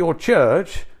lift up your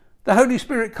church, the Holy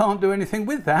Spirit can't do anything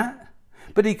with that.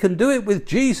 But he can do it with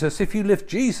Jesus. If you lift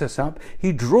Jesus up,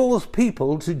 he draws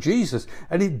people to Jesus,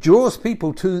 and he draws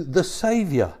people to the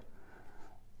Saviour.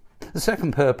 The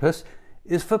second purpose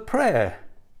is for prayer.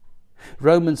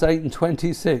 Romans 8 and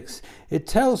 26. It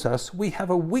tells us we have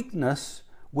a weakness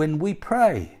when we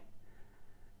pray.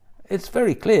 It's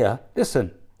very clear.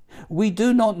 Listen, we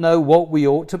do not know what we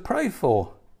ought to pray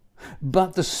for,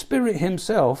 but the Spirit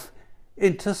himself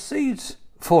intercedes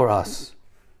for us.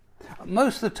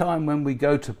 Most of the time when we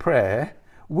go to prayer,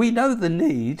 we know the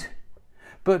need,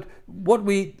 but what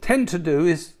we tend to do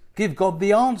is give God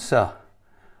the answer.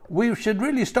 We should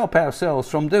really stop ourselves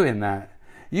from doing that.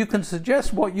 You can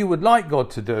suggest what you would like God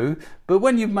to do, but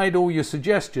when you've made all your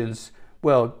suggestions,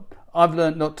 well, I've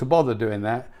learned not to bother doing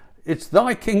that. It's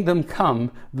thy kingdom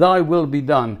come, thy will be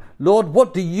done. Lord,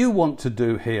 what do you want to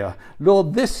do here?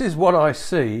 Lord, this is what I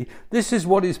see. This is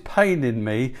what is paining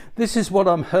me. This is what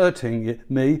I'm hurting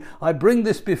me. I bring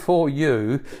this before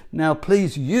you. Now,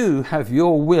 please, you have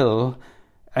your will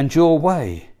and your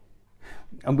way.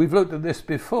 And we've looked at this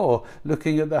before,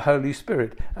 looking at the Holy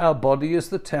Spirit. Our body is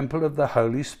the temple of the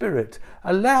Holy Spirit.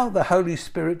 Allow the Holy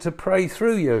Spirit to pray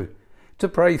through you. To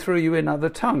pray through you in other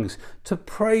tongues, to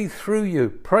pray through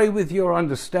you, pray with your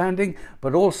understanding,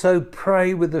 but also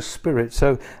pray with the Spirit.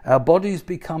 So our bodies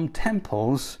become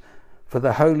temples for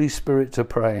the Holy Spirit to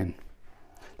pray in.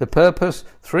 The purpose,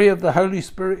 3, of the Holy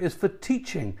Spirit is for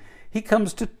teaching. He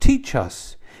comes to teach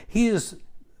us. He is,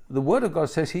 the Word of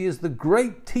God says, he is the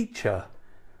great teacher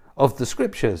of the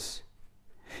Scriptures.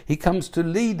 He comes to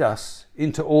lead us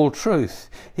into all truth.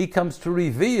 He comes to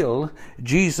reveal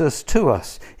Jesus to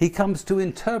us. He comes to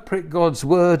interpret God's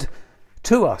word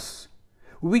to us.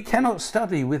 We cannot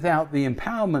study without the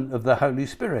empowerment of the Holy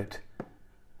Spirit.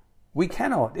 We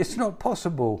cannot. It's not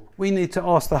possible. We need to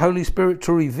ask the Holy Spirit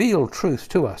to reveal truth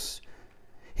to us.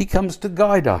 He comes to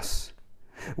guide us.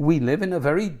 We live in a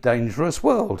very dangerous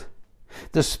world.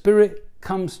 The Spirit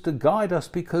comes to guide us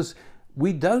because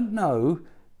we don't know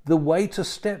the way to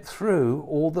step through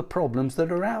all the problems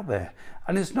that are out there.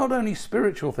 And it's not only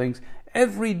spiritual things.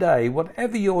 Every day,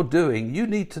 whatever you're doing, you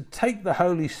need to take the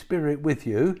Holy Spirit with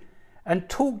you and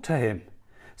talk to him.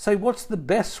 Say, what's the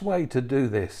best way to do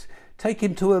this? Take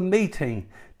him to a meeting.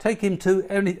 Take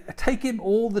him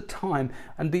all the time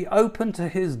and be open to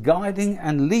his guiding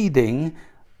and leading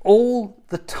all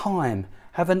the time.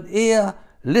 Have an ear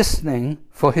listening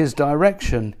for his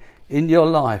direction in your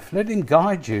life. Let him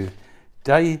guide you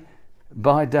day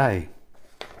by day.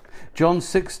 John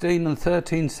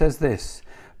 16:13 says this,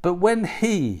 but when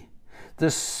he,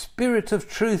 the Spirit of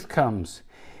truth, comes,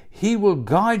 he will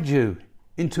guide you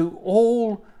into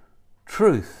all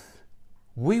truth.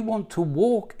 We want to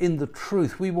walk in the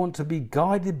truth. We want to be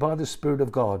guided by the Spirit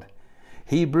of God.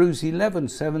 Hebrews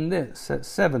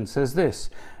 11:7 says this,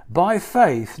 by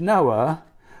faith Noah,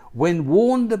 when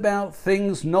warned about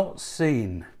things not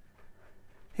seen.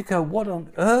 You go, what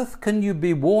on earth can you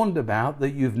be warned about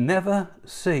that you've never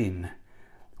seen?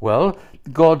 Well,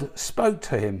 God spoke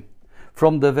to him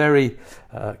from the very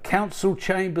council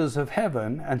chambers of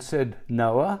heaven and said,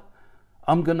 Noah,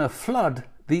 I'm going to flood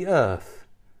the earth.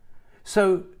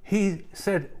 So he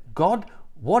said, God,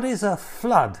 what is a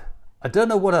flood? I don't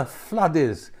know what a flood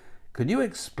is. Can you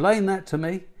explain that to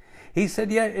me? He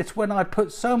said, yeah, it's when I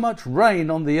put so much rain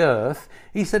on the earth.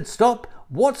 He said, stop.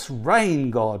 What's rain,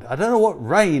 God? I don't know what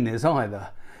rain is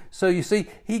either. So you see,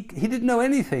 he didn't know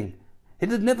anything. It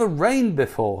had never rained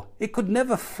before. It could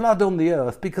never flood on the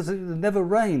earth because it had never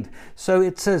rained. So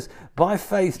it says, by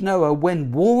faith Noah,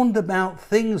 when warned about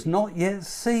things not yet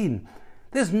seen.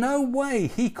 There's no way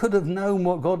he could have known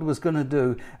what God was going to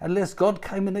do unless God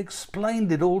came and explained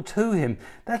it all to him.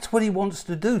 That's what he wants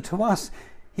to do to us.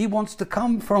 He wants to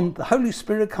the Holy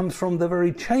Spirit comes from the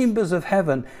very chambers of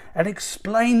heaven and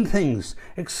explain things,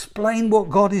 explain what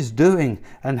God is doing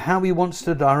and how he wants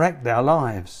to direct our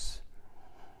lives.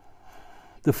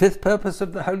 The 5th purpose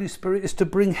of the Holy Spirit is to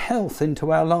bring health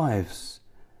into our lives.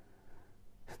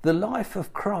 The life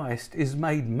of Christ is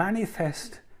made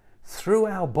manifest through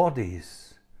our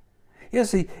bodies.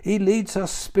 Yes, he leads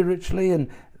us spiritually, and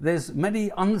there's many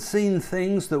unseen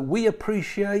things that we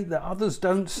appreciate that others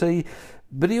don't see.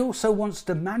 But he also wants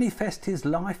to manifest his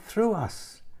life through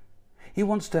us. He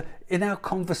wants to, in our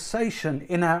conversation,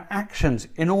 in our actions,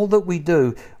 in all that we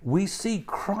do, we see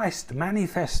Christ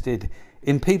manifested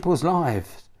in people's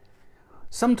lives.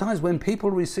 Sometimes when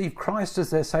people receive Christ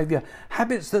as their Saviour,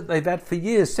 habits that they've had for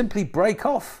years simply break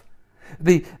off.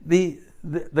 The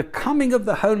coming of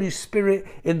the Holy Spirit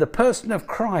in the person of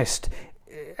Christ,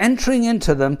 entering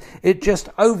into them, it just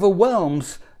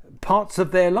overwhelms parts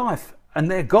of their life and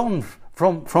they're gone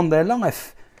from their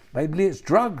life. Maybe it's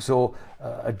drugs or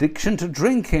addiction to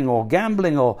drinking or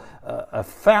gambling or a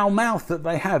foul mouth that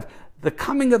they have. The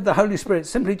coming of the Holy Spirit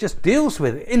simply just deals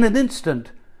with it in an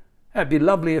instant. It'd be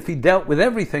lovely if he dealt with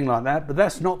everything like that, but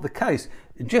that's not the case.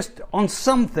 Just on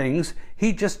some things,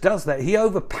 he just does that. He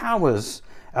overpowers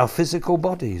our physical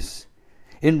bodies.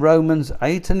 In Romans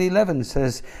 8:11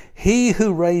 says, he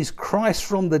who raised Christ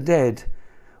from the dead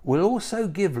will also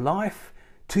give life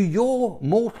to your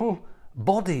mortal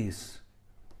bodies.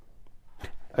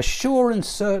 A sure and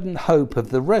certain hope of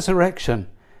the resurrection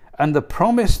and the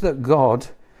promise that God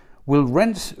will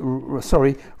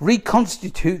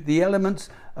reconstitute the elements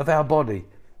of our body.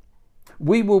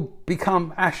 we will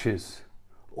become ashes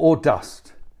or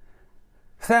dust.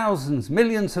 Thousands,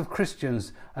 millions of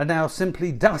Christians are now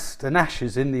simply dust and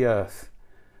ashes in the earth.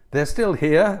 They're still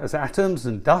here as atoms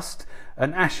and dust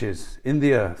and ashes in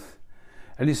the earth.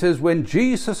 And he says, when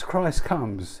Jesus Christ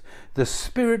comes, the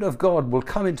Spirit of God will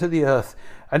come into the earth,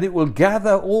 and it will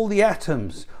gather all the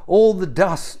atoms, all the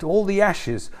dust, all the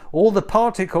ashes, all the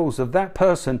particles of that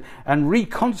person and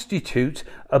reconstitute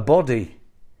a body.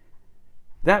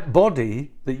 That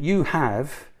body that you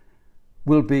have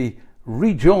will be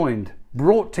rejoined,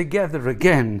 brought together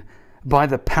again by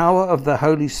the power of the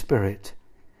Holy Spirit.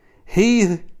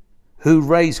 He who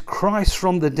raised Christ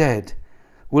from the dead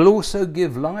will also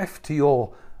give life to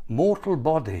your mortal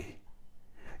body.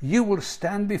 You will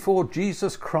stand before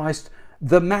Jesus Christ,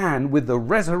 the man with the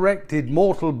resurrected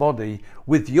mortal body,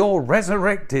 with your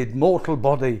resurrected mortal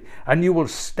body, and you will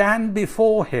stand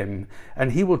before him,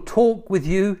 and he will talk with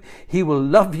you, he will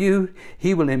love you,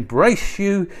 he will embrace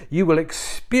you, you will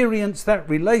experience that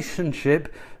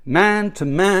relationship, man to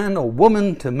man or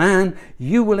woman to man.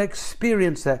 You will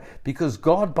experience that because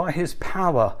God, by his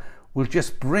power, will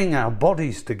just bring our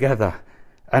bodies together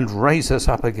and raise us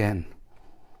up again.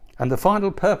 And the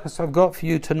final purpose I've got for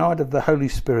you tonight of the Holy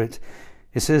Spirit,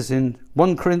 it says in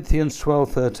 1 Corinthians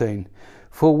 12:13,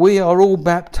 for we are all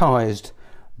baptized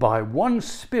by one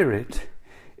Spirit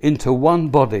into one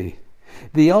body.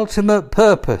 The ultimate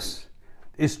purpose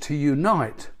is to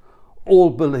unite all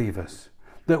believers,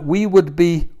 that we would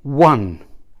be one.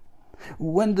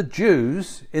 When the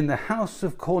Jews in the house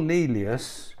of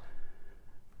Cornelius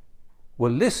were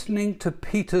listening to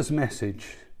Peter's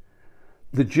message,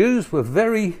 the Jews were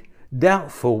very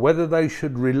doubtful whether they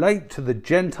should relate to the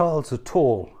Gentiles at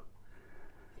all.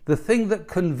 The thing that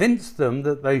convinced them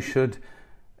that they should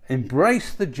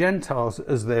embrace the Gentiles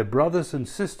as their brothers and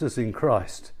sisters in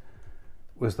Christ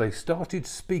was they started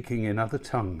speaking in other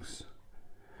tongues.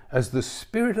 As the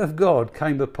Spirit of God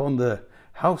came upon the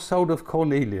household of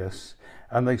Cornelius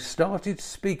and they started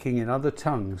speaking in other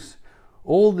tongues,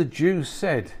 all the Jews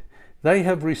said, they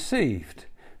have received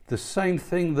the same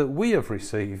thing that we have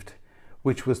received,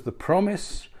 which was the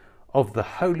promise of the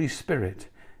Holy Spirit.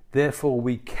 Therefore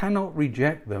we cannot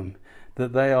reject them,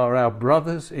 that they are our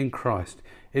brothers in Christ.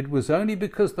 It was only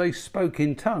because they spoke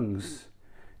in tongues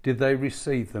did they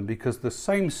receive them, because the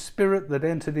same Spirit that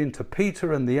entered into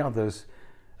Peter and the others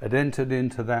had entered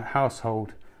into that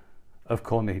household of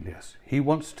Cornelius. He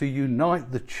wants to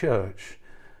unite the church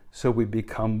so we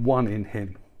become one in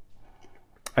him.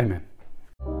 Amen.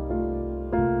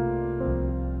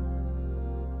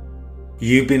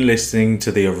 You've been listening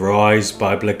to the Arise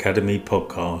Bible Academy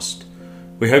podcast.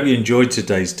 We hope you enjoyed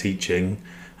today's teaching,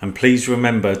 and please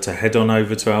remember to head on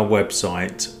over to our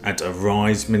website at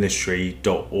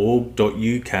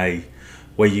ariseministry.org.uk,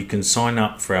 where you can sign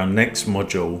up for our next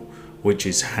module, which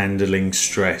is handling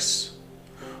stress.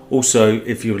 Also,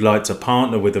 if you would like to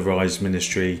partner with Arise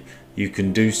Ministry, you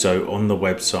can do so on the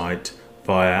website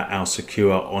via our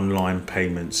secure online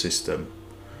payment system.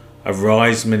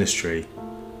 Arise Ministry,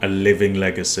 a living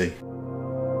legacy.